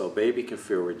rejection, so baby can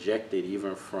feel rejected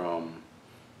even from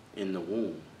in the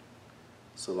womb.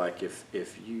 So like if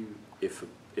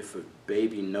a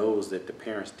baby knows that the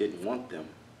parents didn't want them,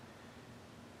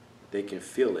 they can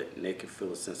feel it, and they can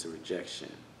feel a sense of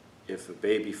rejection. If a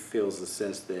baby feels the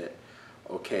sense that,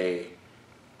 okay,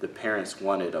 the parents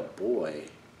wanted a boy,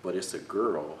 but it's a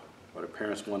girl, or the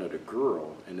parents wanted a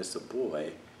girl and it's a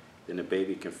boy, then the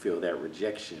baby can feel that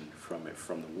rejection from it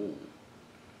from the womb.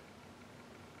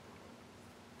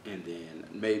 And then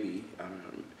maybe, I don't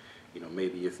know, you know,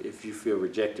 maybe if you feel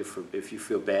rejected if you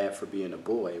feel bad for being a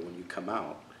boy when you come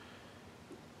out,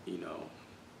 you know,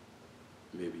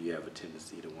 maybe you have a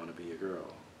tendency to want to be a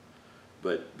girl.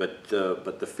 But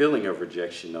the feeling of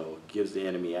rejection, though, gives the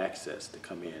enemy access to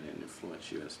come in and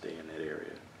influence you and stay in that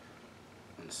area.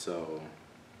 And so,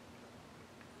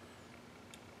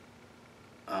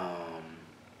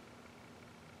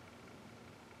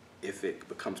 if it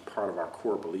becomes part of our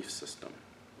core belief system,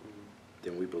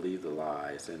 then we believe the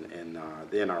lies, and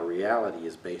then our reality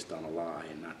is based on a lie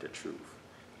and not the truth.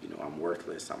 You know, I'm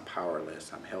worthless, I'm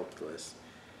powerless, I'm helpless,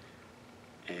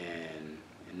 and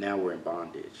now we're in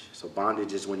bondage. So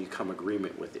bondage is when you come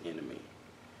agreement with the enemy.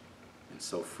 And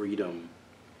so freedom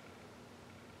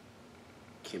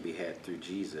can be had through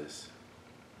Jesus.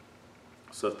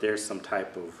 So if there's some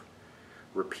type of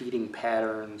repeating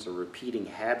patterns or repeating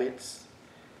habits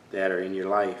that are in your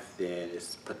life, then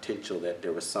it's potential that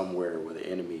there was somewhere where the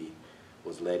enemy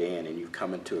was let in and you've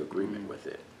come into agreement with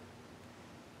it.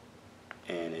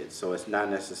 And so it's not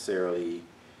necessarily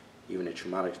even a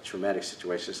traumatic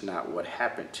situation. It's not what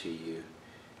happened to you,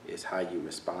 it's how you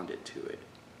responded to it.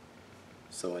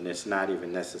 So, and it's not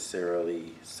even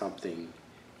necessarily something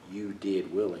you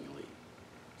did willingly.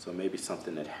 So maybe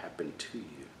something that happened to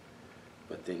you,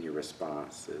 but then your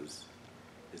response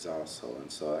is also. And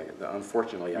so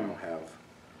unfortunately I don't have,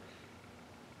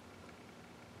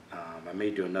 I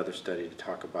may do another study to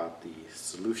talk about the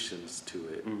solutions to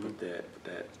it, but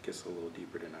that gets a little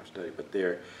deeper than our study.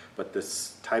 But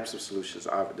this types of solutions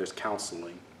are, there's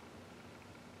counseling.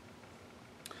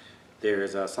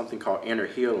 There's something called inner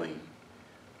healing,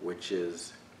 which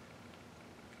is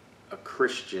a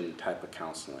Christian type of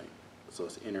counseling. So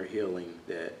it's inner healing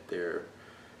that there are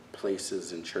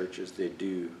places and churches that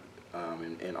do,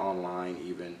 and online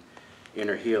even,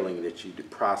 inner healing that you do,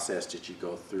 process that you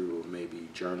go through, maybe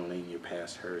journaling your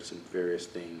past hurts and various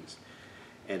things.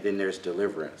 And then there's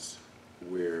deliverance,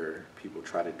 where people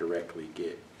try to directly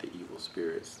get the evil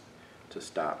spirits to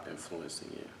stop influencing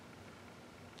you.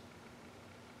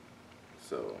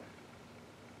 So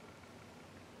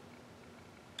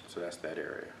that's that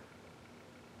area,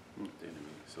 the enemy.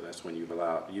 So that's when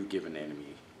you've given the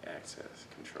enemy access,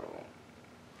 control.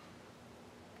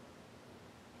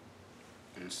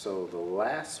 And so the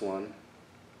last one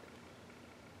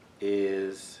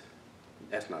is,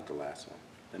 that's not the last one.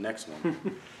 The next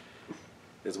one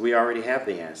is we already have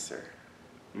the answer.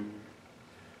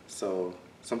 So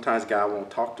sometimes God won't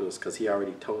talk to us because he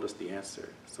already told us the answer.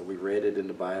 So we read it in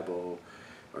the Bible,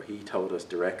 or he told us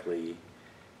directly.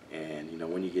 And you know,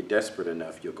 when you get desperate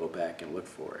enough, you'll go back and look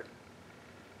for it.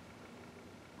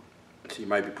 So you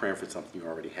might be praying for something you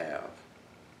already have.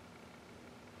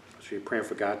 So you're praying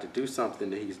for God to do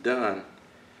something that he's done,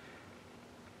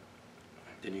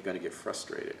 then you're going to get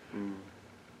frustrated.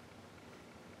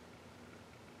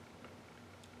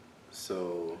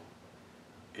 So,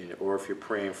 or if you're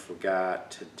praying for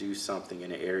God to do something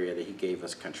in an area that he gave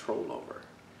us control over.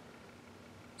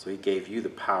 So he gave you the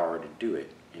power to do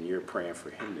it, and you're praying for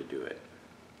him to do it.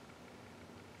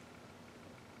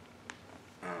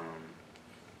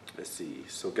 Let's see.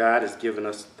 So God has given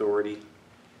us authority.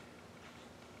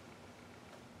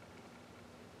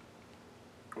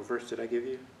 What verse did I give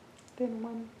you?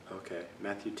 10:1. Okay,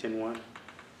 Matthew 10:1. Let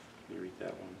me read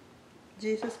that one.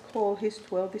 Jesus called his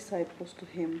 12 disciples to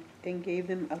him and gave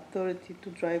them authority to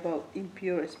drive out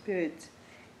impure spirits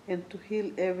and to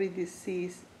heal every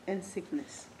disease and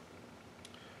sickness.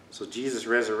 So Jesus'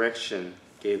 resurrection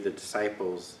gave the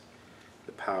disciples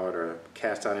the power to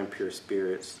cast out impure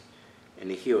spirits and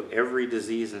to heal every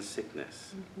disease and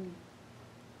sickness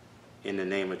in the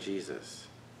name of Jesus.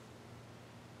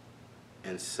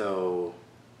 And so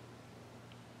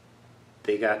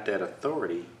they got that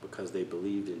authority because they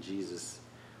believed in Jesus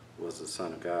was the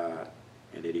Son of God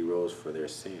and that he rose for their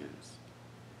sins.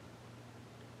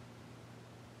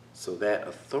 So that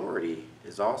authority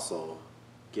is also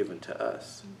given to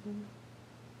us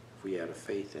if we have a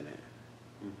faith in it.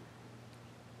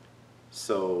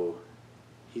 So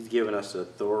he's given us the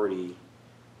authority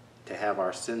to have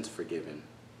our sins forgiven.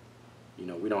 You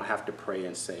know, we don't have to pray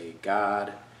and say,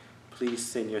 God, please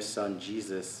send your son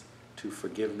Jesus to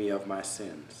forgive me of my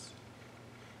sins.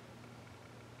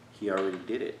 He already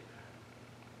did it.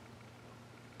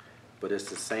 But it's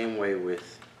the same way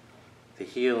with the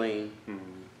healing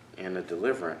and the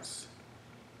deliverance.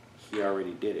 He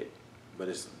already did it. But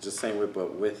it's the same way,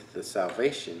 but with the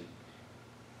salvation,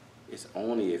 it's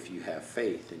only if you have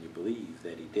faith and you believe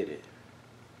that he did it.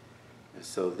 And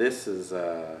so this is,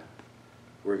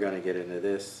 we're going to get into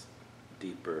this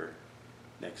deeper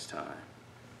next time.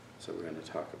 So we're going to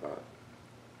talk about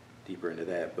deeper into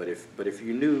that. But if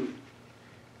you knew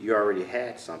you already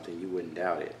had something, you wouldn't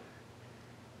doubt it.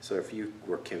 So if you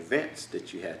were convinced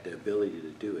that you had the ability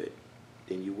to do it,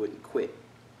 then you wouldn't quit.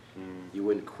 You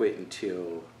wouldn't quit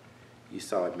until you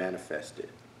saw it manifested.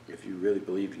 If you really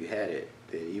believed you had it,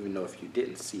 then even though if you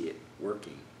didn't see it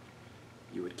working,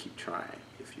 you would keep trying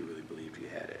if you really believed you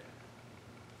had it.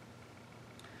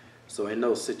 So in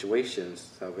those situations,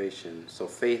 salvation, so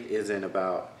faith isn't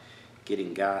about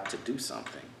getting God to do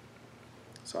something.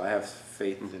 So I have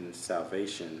faith in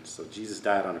salvation. So Jesus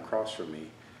died on the cross for me.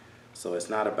 So it's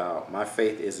not about, my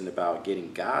faith isn't about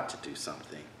getting God to do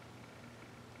something.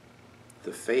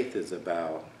 The faith is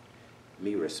about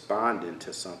me responding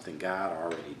to something God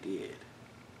already did.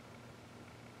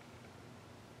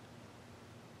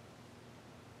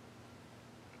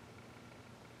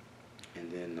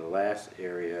 And then the last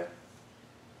area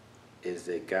is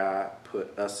that God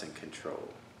put us in control.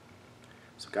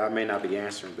 So God may not be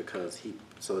answering because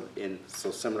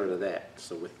so similar to that.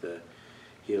 So with the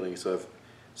healing, so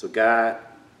God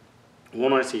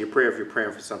won't answer your prayer if you're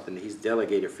praying for something that he's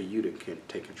delegated for you to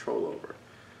take control over.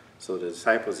 So the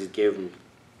disciples, he gave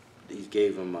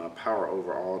them power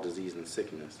over all disease and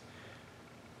sickness.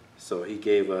 So he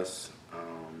gave us,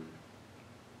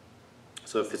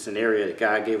 so if it's an area that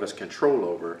God gave us control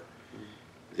over,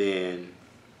 then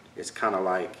it's kind of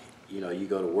like, you know, you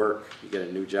go to work, you get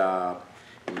a new job,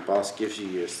 and your boss gives you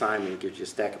your assignment, gives you a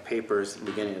stack of papers at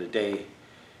the beginning of the day,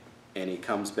 and he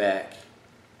comes back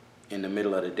in the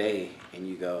middle of the day, and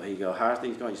he go, how are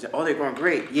things going? You say, oh, they're going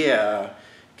great. Yeah,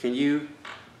 can you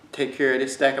take care of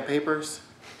this stack of papers?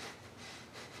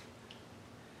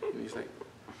 And he's like,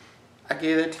 I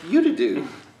gave that to you to do.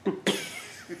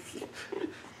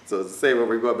 So it's the same when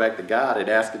we go back to God and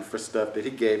asking for stuff that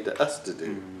he gave to us to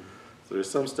do. So there's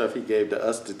some stuff he gave to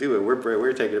us to do, and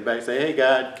we're taking it back and saying, hey,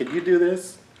 God, can you do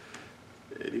this?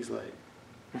 And he's like,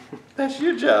 that's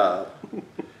your job.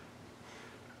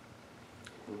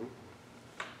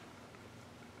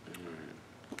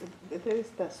 There is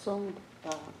that song, I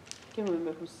can't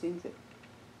remember who sings it,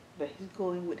 but he's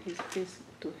going with his fist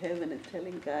to heaven and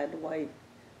telling God, why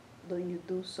don't you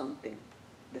do something?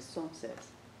 The song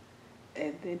says.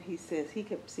 And then he says, he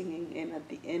kept singing, and at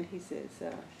the end he says,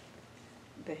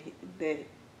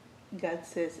 God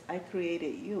says, I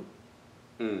created you.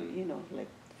 You know, like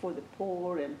for the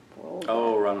poor and for all that.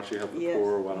 Oh, why don't you help the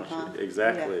poor? Why don't you?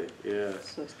 Exactly, yeah.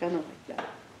 So it's kind of like that.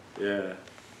 Yeah.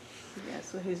 Yeah,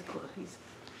 so he's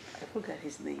I forgot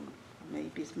his name.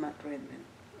 Maybe it's Matt Redman.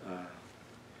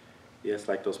 Yeah, it's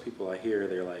like those people I hear,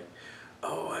 they're like,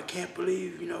 oh, I can't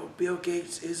believe, Bill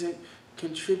Gates isn't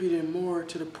contributing more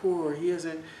to the poor. He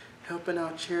isn't helping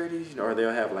out charities. Or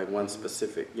they'll have like one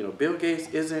specific, Bill Gates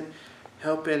isn't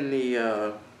helping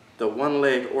the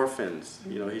one-leg orphans.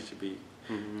 He should be,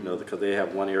 because they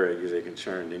have one area usually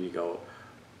concerned. Then you go,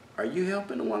 are you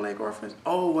helping the one-leg orphans?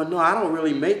 Oh, well, no, I don't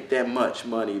really make that much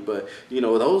money, but,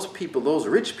 those people, those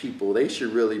rich people, they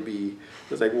should really be,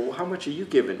 it's like, well, how much are you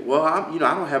giving? Well, I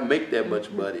don't make that much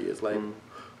money. It's like,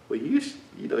 well, you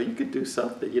could do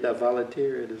something. You're not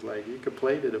volunteering. It's like you're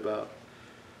complaining about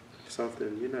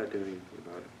something you're not doing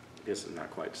about it. I guess it's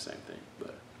not quite the same thing,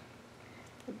 but.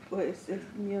 Well, it's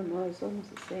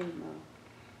almost the same.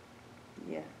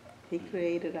 Yeah, he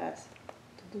created us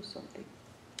to do something.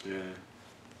 Yeah.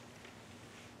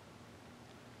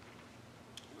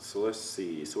 So let's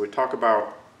see. So we talk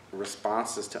about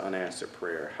responses to unanswered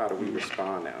prayer. How do we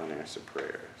respond to unanswered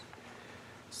prayers?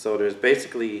 So there's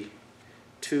basically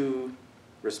two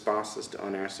responses to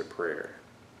unanswered prayer.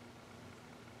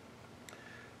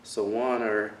 So one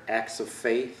are acts of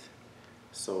faith,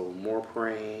 so more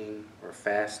praying or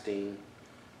fasting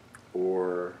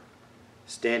or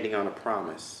standing on a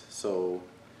promise. So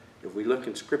if we look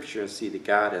in Scripture and see that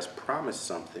God has promised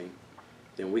something,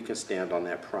 then we can stand on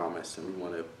that promise, and we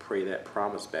want to pray that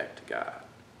promise back to God.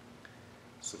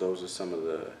 So those are some of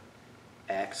the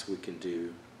acts we can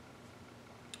do.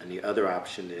 And the other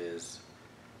option is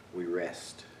we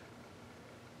rest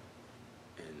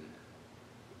and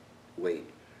wait.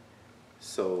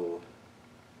 So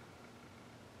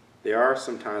there are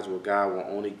some times where God will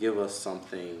only give us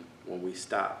something when we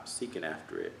stop seeking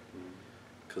after it.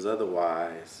 Because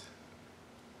otherwise,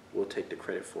 we'll take the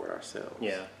credit for it ourselves.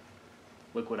 Yeah.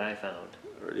 Look what I found.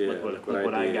 Or, yeah, look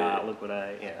what I got. Look what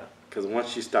yeah. Because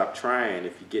once you stop trying,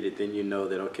 if you get it, then you know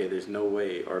that, okay, there's no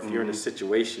way. Or if you're in a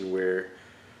situation where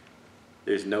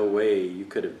there's no way you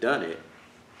could have done it,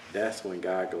 that's when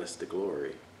God gets the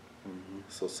glory.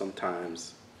 So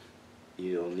sometimes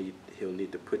he'll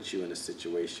need to put you in a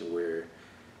situation where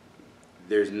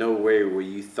there's no way where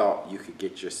you thought you could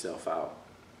get yourself out.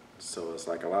 So it's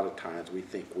like a lot of times we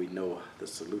think we know the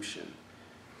solution.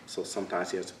 So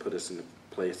sometimes he has to put us in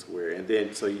a place where, and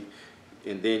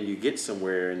then you get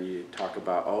somewhere and you talk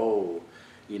about, oh,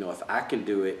 you know, if I can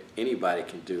do it, anybody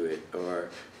can do it. Or,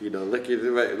 you know, look at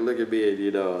me, and,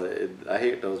 you know, I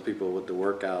hate those people with the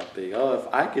workout thing. Oh, if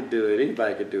I could do it,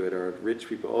 anybody could do it. Or rich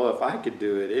people, oh, if I could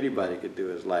do it, anybody could do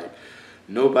it. It's like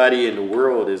nobody in the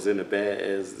world is in a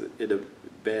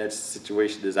bad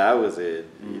situation as I was in.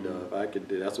 You know, if I could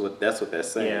do, that's what that's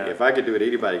saying. Yeah. If I could do it,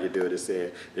 anybody could do it. It's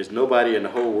saying there's nobody in the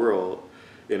whole world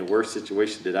in a worse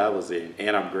situation that I was in,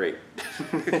 and I'm great.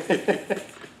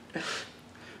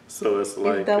 So it's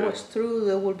like, if that was true,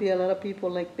 there would be a lot of people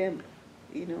like them,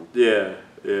 you know. Yeah,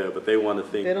 but they want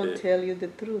to think They don't that, tell you the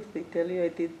truth. They tell you I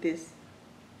did this,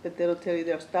 but they don't tell you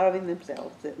they're starving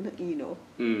themselves, you know.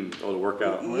 oh, the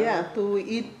workout. Yeah, to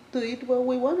eat what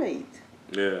we want to eat,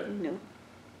 Yeah, you know.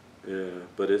 yeah,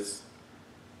 but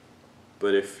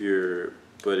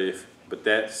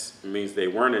that means they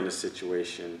weren't in a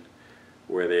situation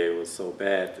where they was so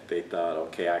bad that they thought,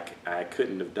 okay, I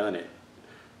couldn't have done it.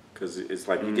 Because it's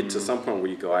like you get to some point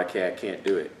where you go, okay, I can't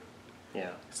do it.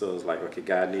 Yeah. So it's like, okay,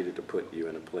 God needed to put you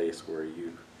in a place where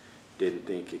you didn't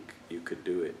think you could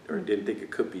do it, or didn't think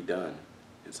it could be done.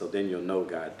 And so then you'll know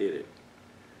God did it.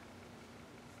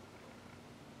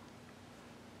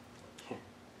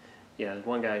 Yeah,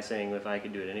 one guy saying, if I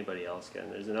could do it, anybody else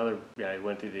can. There's another guy who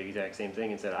went through the exact same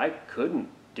thing and said, I couldn't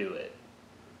do it,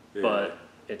 Yeah. but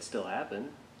it still happened.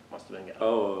 Must have been God.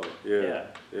 Oh, yeah. Yeah.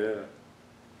 Yeah.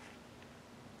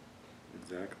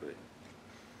 Exactly.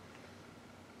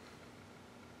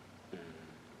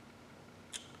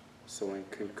 So in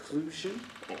conclusion,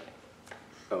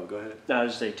 oh, go ahead. No, I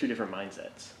was just saying 2 different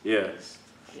mindsets. Yeah.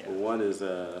 Yeah. Well, one is,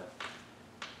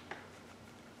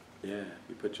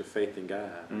 you put your faith in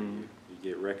God. You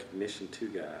get recognition to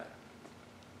God.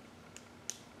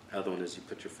 The other one is you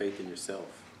put your faith in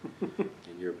yourself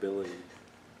and your ability.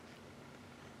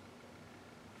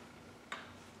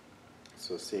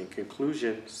 So see, in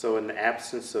conclusion, so in the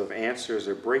absence of answers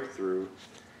or breakthrough,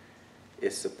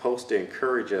 it's supposed to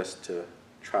encourage us to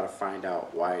try to find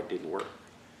out why it didn't work.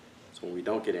 So when we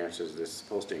don't get answers, it's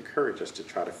supposed to encourage us to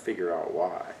try to figure out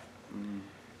why.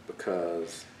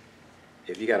 Because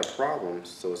if you got a problem,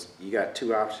 so you got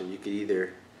 2 options. You could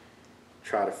either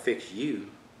try to fix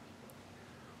you,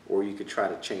 or you could try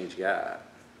to change God.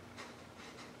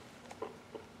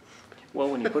 Well,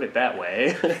 when you put it that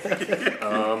way.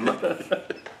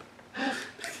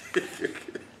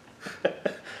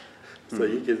 So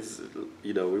you can,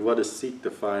 you know, we want to seek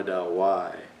to find out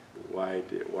why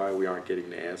we aren't getting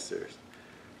the answers.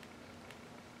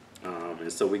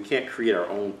 And so we can't create our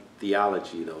own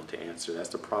theology, though, to answer. That's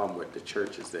the problem with the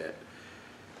church, is that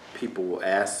people will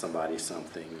ask somebody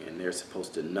something and they're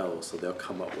supposed to know, so they'll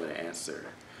come up with an answer.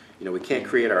 You know, we can't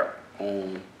create our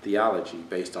own theology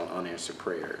based on unanswered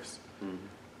prayers.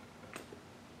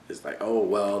 It's like, oh,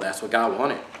 well, that's what God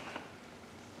wanted.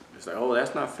 It's like, oh,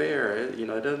 that's not fair. It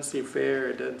doesn't seem fair.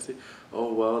 It doesn't seem,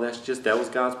 oh, well, that was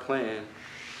God's plan.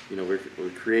 You know, we're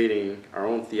creating our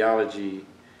own theology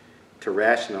to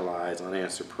rationalize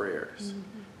unanswered prayers.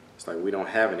 It's like we don't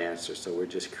have an answer, so we're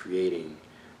just creating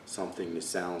something that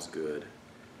sounds good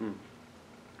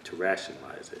to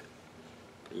rationalize it.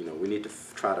 You know, we need to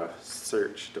try to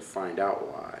search to find out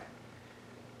why.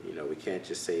 You know, we can't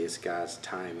just say it's God's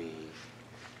timing.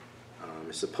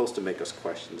 It's supposed to make us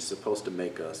question. It's supposed to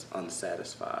make us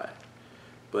unsatisfied.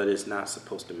 But it's not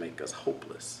supposed to make us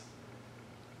hopeless.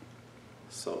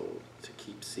 So to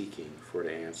keep seeking for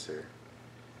the answer.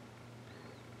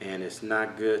 And it's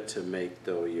not good to make,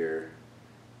 though, your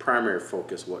primary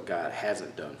focus what God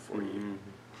hasn't done for you.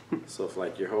 So if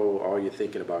like all you're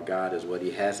thinking about God is what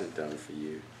he hasn't done for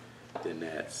you, then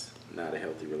that's not a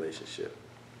healthy relationship.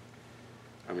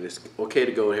 I mean, it's okay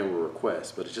to go to him with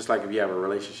requests, but it's just like if you have a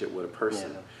relationship with a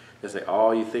person, it's like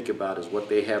all you think about is what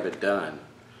they haven't done.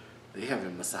 They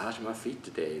haven't massaged my feet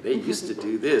today. They used to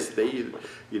do this. If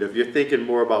you're thinking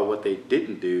more about what they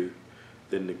didn't do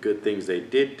than the good things they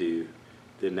did do,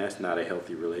 then that's not a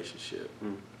healthy relationship.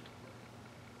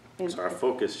 And, So our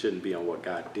focus shouldn't be on what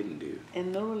God didn't do.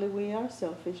 and normally we are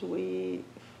selfish. We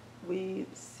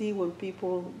see when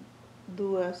people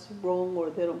do us wrong or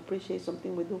they don't appreciate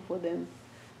something we do for them,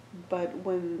 but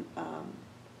when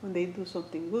they do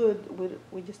something good,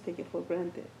 we just take it for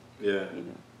granted. Yeah. You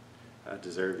know. I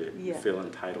deserved it. You Yeah. feel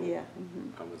entitled. Yeah.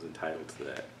 Mm-hmm. I was entitled to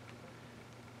that.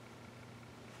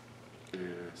 Yeah.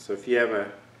 So if you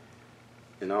have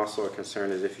and also a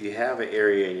concern is if you have an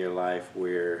area in your life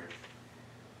where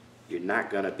you're not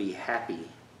going to be happy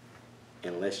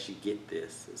unless you get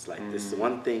this. It's like, this is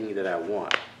one thing that I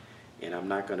want, and I'm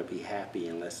not going to be happy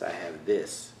unless I have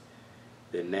this.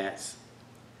 Then that's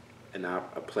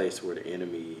a place where the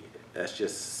enemy, that's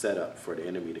just set up for the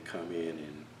enemy to come in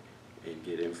and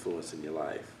get influence in your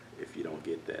life if you don't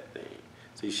get that thing.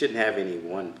 So you shouldn't have any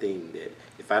one thing that,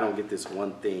 if I don't get this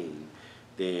one thing,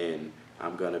 then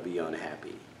I'm going to be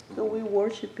unhappy. So we're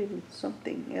worshiping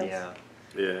something else. Yeah.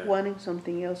 Yeah. Wanting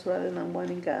something else rather than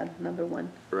wanting God, number one.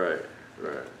 Right,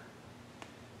 right.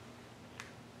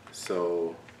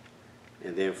 So,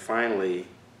 and then finally,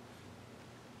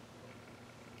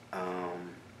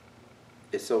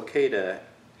 it's okay to,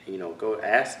 go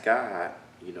ask God,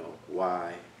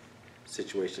 why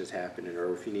situations happening,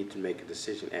 or if you need to make a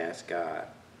decision, ask God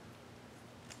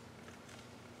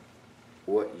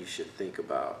what you should think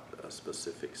about a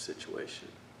specific situation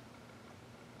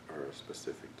or a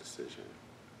specific decision.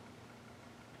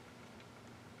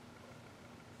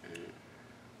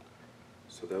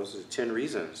 So those are the 10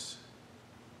 reasons.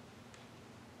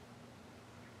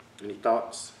 Any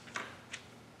thoughts?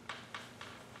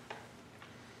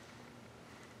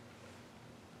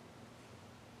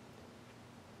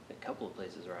 A couple of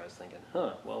places where I was thinking,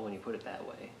 well, when you put it that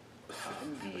way,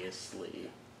 obviously,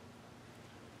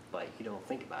 but you don't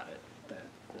think about it. I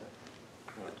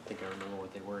don't think I remember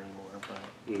what they were anymore, but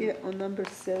Yeah, on number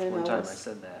 7, one time I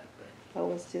said that. But. I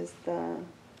was just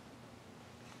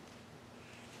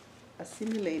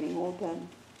assimilating all that.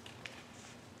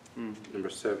 Number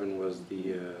 7 was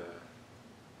the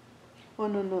Oh,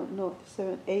 no,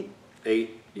 7, 8.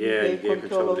 8. Yeah, you gave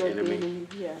control of the enemy.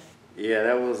 Yeah. Yeah,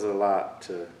 that was a lot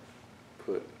to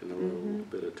put in a little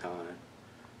bit of time.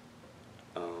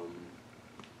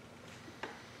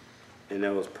 And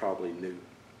that was probably new.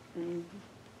 Mm-hmm.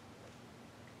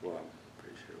 Well, I'm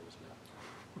pretty sure it was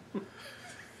new.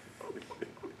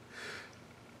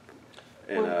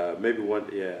 And maybe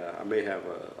I may have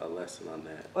a lesson on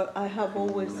that. Well, I have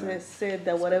always said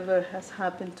that whatever has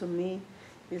happened to me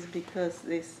is because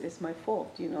it's my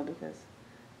fault,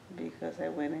 because I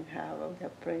went and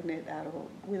got pregnant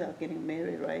without getting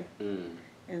married, right?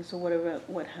 And so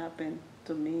what happened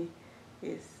to me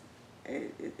is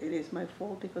it is my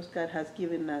fault because God has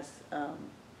given us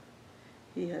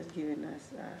He has given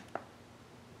us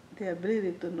the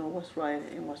ability to know what's right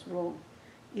and what's wrong.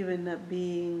 Even not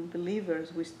being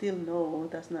believers, we still know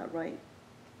that's not right.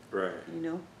 Right.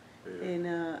 Yeah. And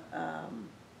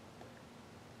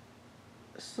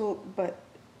but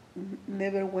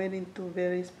never went into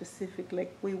very specific,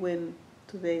 like we went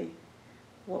today,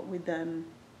 what we done,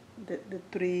 the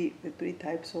three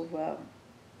types of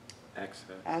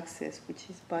access, which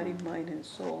is body, mind, and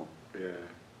soul. Yeah.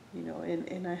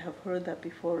 And I have heard that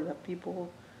before, that people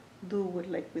do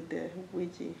with the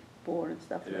Ouija board and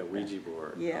stuff like that. Yeah, Ouija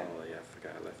board. Yeah. Oh, yeah, I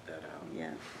forgot I left that out.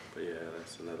 Yeah. But yeah,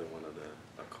 that's another one of the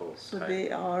occult So type.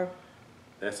 they are.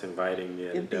 That's inviting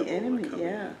the devil enemy, to come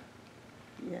yeah. in.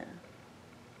 Yeah.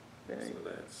 Very So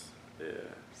that's,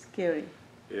 scary.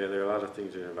 Yeah, there are a lot of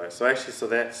things to invite. So actually,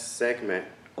 that segment.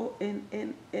 Oh,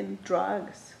 and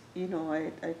drugs.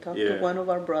 I talked Yeah. to one of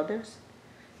our brothers,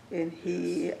 and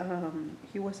he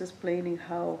was explaining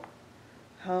how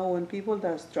when people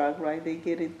does drug, right, they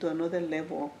get into another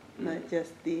level, not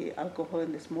just the alcohol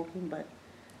and the smoking, but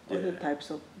other types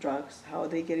of drugs. How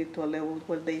they get into a level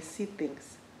where they see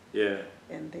things. Yeah.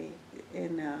 And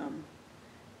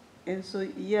so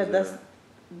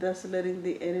that's letting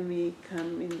the enemy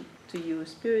come into you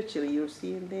spiritually. You're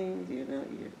seeing things,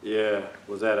 Yeah.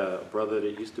 Was that a brother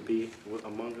that used to be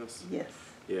among us? Yes.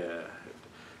 Yeah.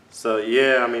 So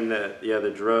yeah, I mean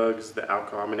the drugs, the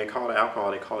alcohol. I mean, they call it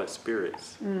alcohol. They call it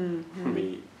spirits. Mm-hmm. I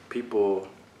mean, people,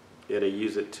 they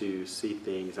use it to see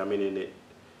things. I mean,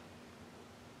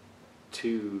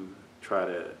 to try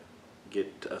to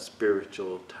get a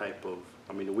spiritual type of.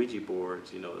 I mean, the Ouija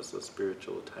boards, it's a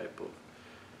spiritual type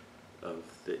of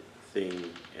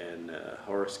thing, and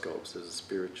horoscopes is a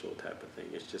spiritual type of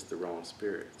thing. It's just the wrong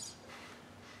spirits.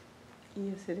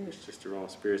 Yes, it is. It's just the wrong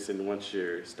spirits, and once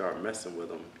you start messing with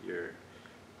them, you're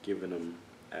giving them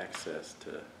access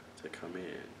to come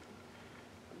in,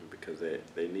 because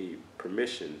they need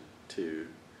permission to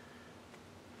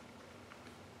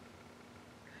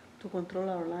to control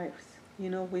our lives. You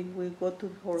know, we go to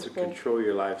To horoscope. control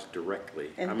your lives directly.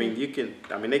 And I mean, they can,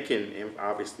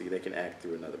 obviously they can act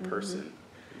through another person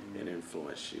and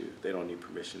influence you. They don't need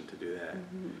permission to do that.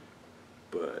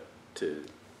 But to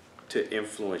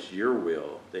influence your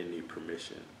will, they need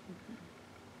permission.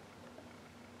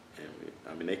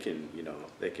 And they can,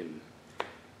 they can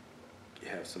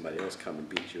have somebody else come and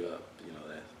beat you up,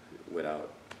 that without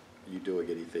you doing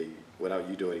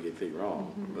anything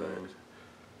wrong.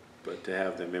 But to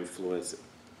have them influencing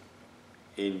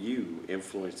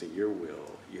your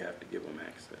will, you have to give them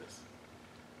access.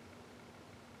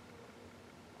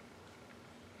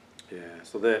 Yeah,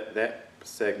 so that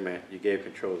segment, you gave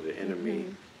control to the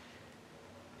enemy,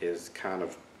 is kind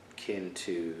of akin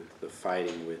to the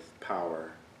fighting with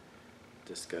power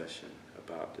discussion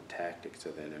about the tactics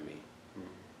of the enemy.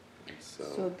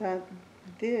 So that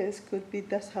this could be,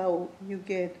 that's how you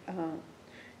get,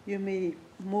 you may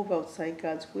move outside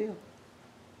God's will.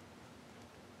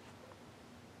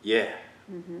 Yeah.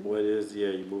 What is,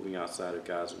 you're moving outside of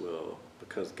God's will,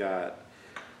 because God,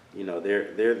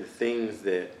 they're the things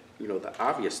that, the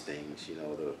obvious things,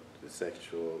 the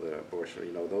sexual, the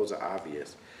abortion, those are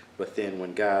obvious. But then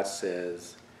when God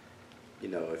says,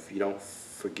 if you don't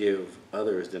forgive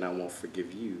others, then I won't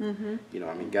forgive you.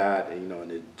 God,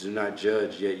 and do not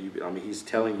judge yet. He's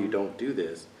telling you don't do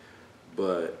this,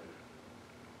 but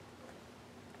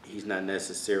he's not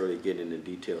necessarily getting into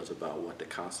details about what the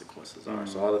consequences are.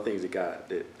 So all the things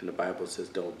that in the Bible says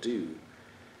don't do,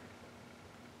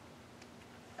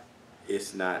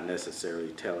 it's not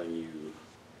necessarily telling you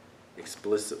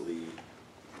explicitly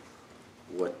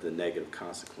what the negative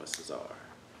consequences are.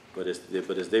 But it's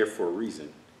there for a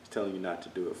reason. It's telling you not to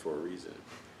do it for a reason.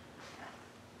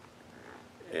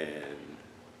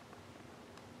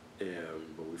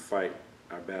 But we fight,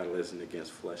 our battle isn't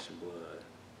against flesh and blood.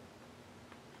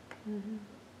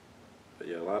 But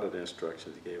yeah, a lot of the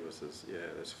instructions he gave us is,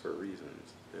 that's for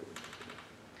reasons.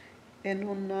 And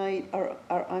on 9,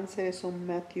 our answer is on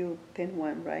Matthew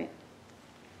 10:1, right?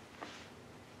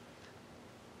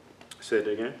 Say it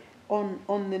again?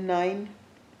 On the 9,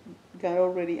 God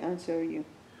already answered you.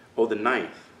 Oh, the 9th?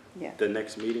 Yeah. The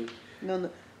next meeting? No,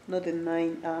 not the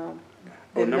 9.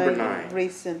 The number 9.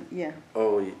 Reason, yeah.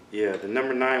 Oh, yeah. The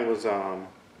number 9 was, God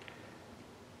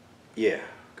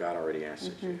already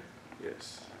answered you.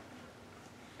 Yes.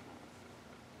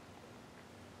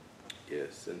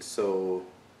 Yes, and so,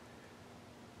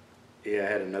 I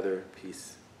had another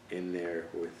piece in there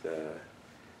with the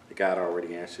God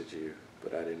already answered you,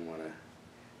 but I didn't want to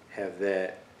have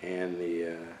that and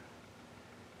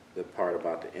the part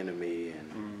about the enemy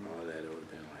and all that. It would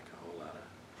have been like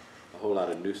a whole lot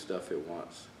of new stuff at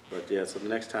once. But yeah, so the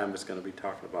next time it's going to be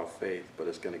talking about faith, but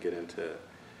it's going to get into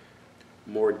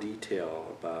more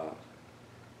detail about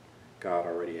God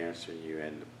already answering you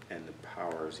and the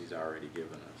powers he's already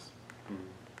given us.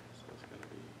 So it's going to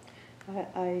be...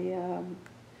 I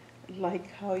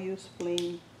like how you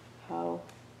explain how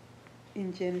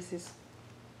in Genesis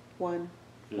 1,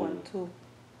 2,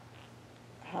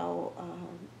 how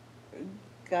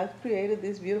God created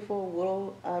this beautiful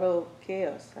world out of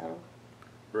chaos.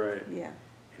 Right. Yeah.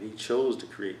 And he chose to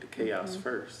create the chaos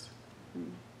first.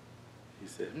 He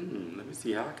said, let me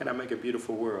see, how can I make a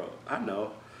beautiful world? I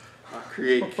know. I'll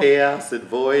create chaos and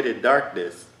void and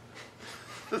darkness.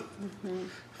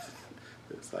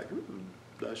 It's like,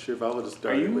 not sure if I would have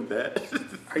started with that.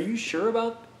 Are you sure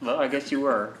about? Well, I guess you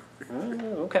were.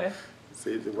 Okay.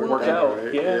 See, it Worked out.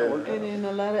 right? Yeah, worked out. And in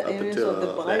a lot of Up areas until of the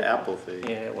Bible, the apple thing.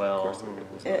 Yeah, well, Of course,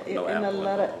 there was no in a apple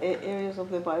lot of involved. areas of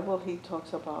the Bible, he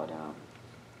talks about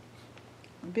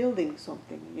building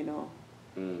something,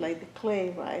 like the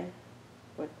clay, right?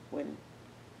 But when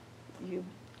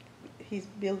he's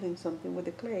building something with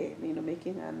the clay,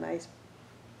 making a nice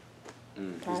He's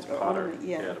the or potter. ornament,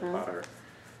 yeah, The potter.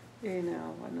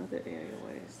 Another area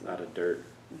where it's Out of dirt.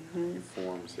 He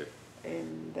forms it.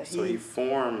 and So he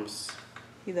forms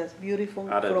he does beautiful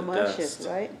out of from the ashes, dust.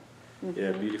 right?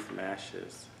 Yeah, beauty from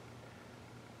ashes.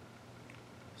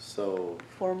 So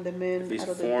Form the man if he's out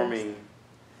of the forming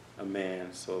a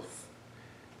man, so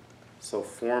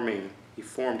forming, he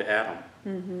formed Adam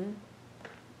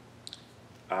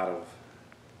out of,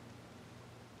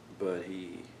 but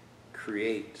he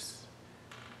creates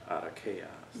out of chaos.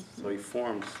 So he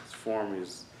forms, his form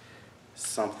is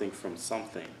something from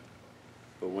something.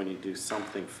 But when you do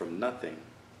something from nothing,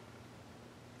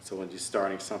 so when you're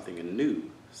starting something anew,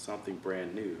 something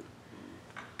brand new,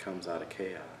 comes out of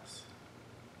chaos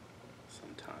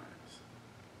sometimes.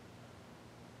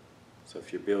 So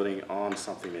if you're building on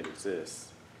something that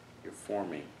exists, you're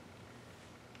forming.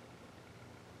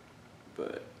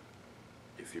 But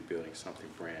if if you're building something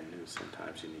brand new,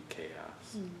 sometimes you need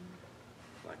chaos,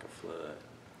 like a flood.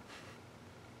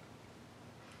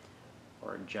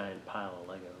 Or a giant pile of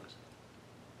Legos.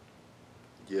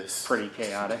 Yes. Pretty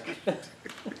chaotic.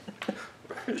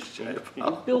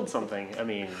 You build something. I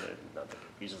mean, not that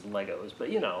it uses Legos, but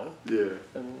you know. Yeah.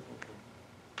 And,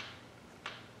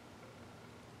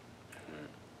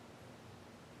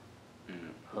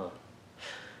 huh.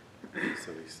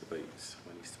 So he speaks.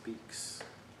 When he speaks,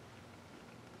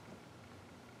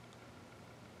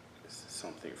 this is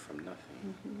something from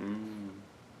nothing.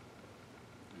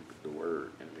 The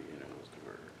word in the beginning was the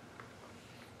word.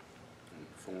 And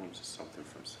forms is something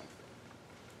from something.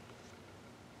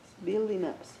 It's building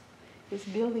us. It's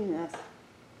building us.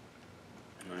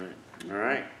 All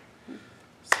right.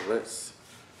 So let's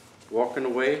walk in the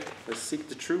way. Let's seek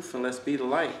the truth and let's be the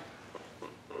light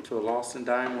to a lost and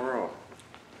dying world.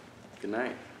 Good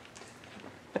night.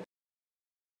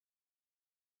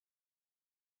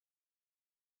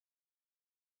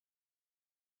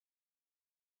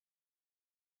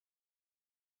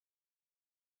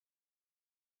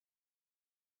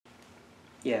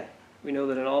 Yeah, we know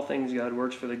that in all things God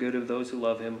works for the good of those who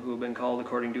love him, who have been called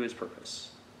according to his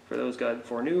purpose. For those God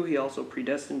foreknew, he also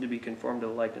predestined to be conformed to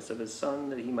the likeness of his Son,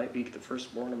 that he might be the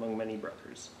firstborn among many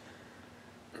brothers.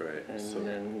 Right. And So,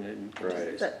 then right.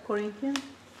 Is that Corinthians?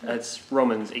 That's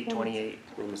Romans 8:28.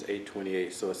 Romans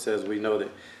 8:28. So it says we know that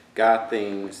God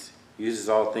uses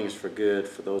all things for good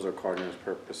for those who are according to his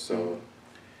purpose. So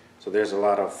so there's a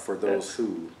lot of for those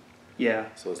who. Yeah.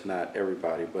 So it's not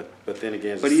everybody, but then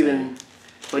again, it's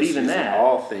But even that,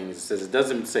 all things. It says it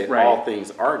doesn't say Right. all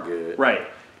things are good. right, It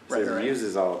says right. it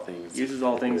uses all things. Uses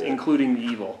all things, good, including the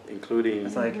evil. including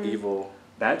It's like, evil.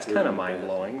 That's kind of including mind bad.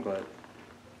 blowing, but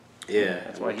Yeah,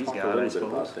 that's why he's talk God, a I little bit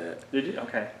suppose. about that. Did you?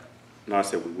 Okay. No, I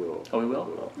said we will. Oh, we will?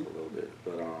 A little bit,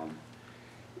 but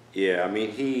yeah. I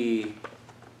mean,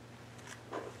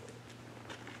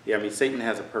 Satan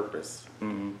has a purpose.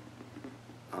 Mm-hmm.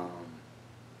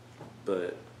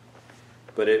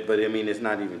 But I mean, it's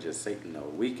not even just Satan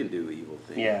though. We can do evil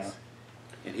things. Yeah.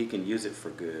 And he can use it for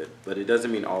good, but it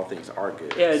doesn't mean all things are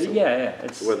good. Yeah, So yeah.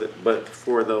 It's but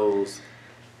for those,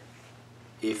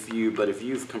 if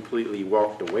you've completely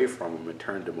walked away from them and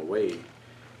turned them away,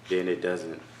 then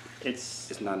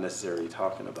it's not necessarily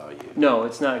talking about you. No,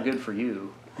 it's not good for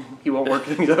you. He won't work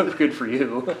things out good for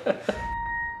you.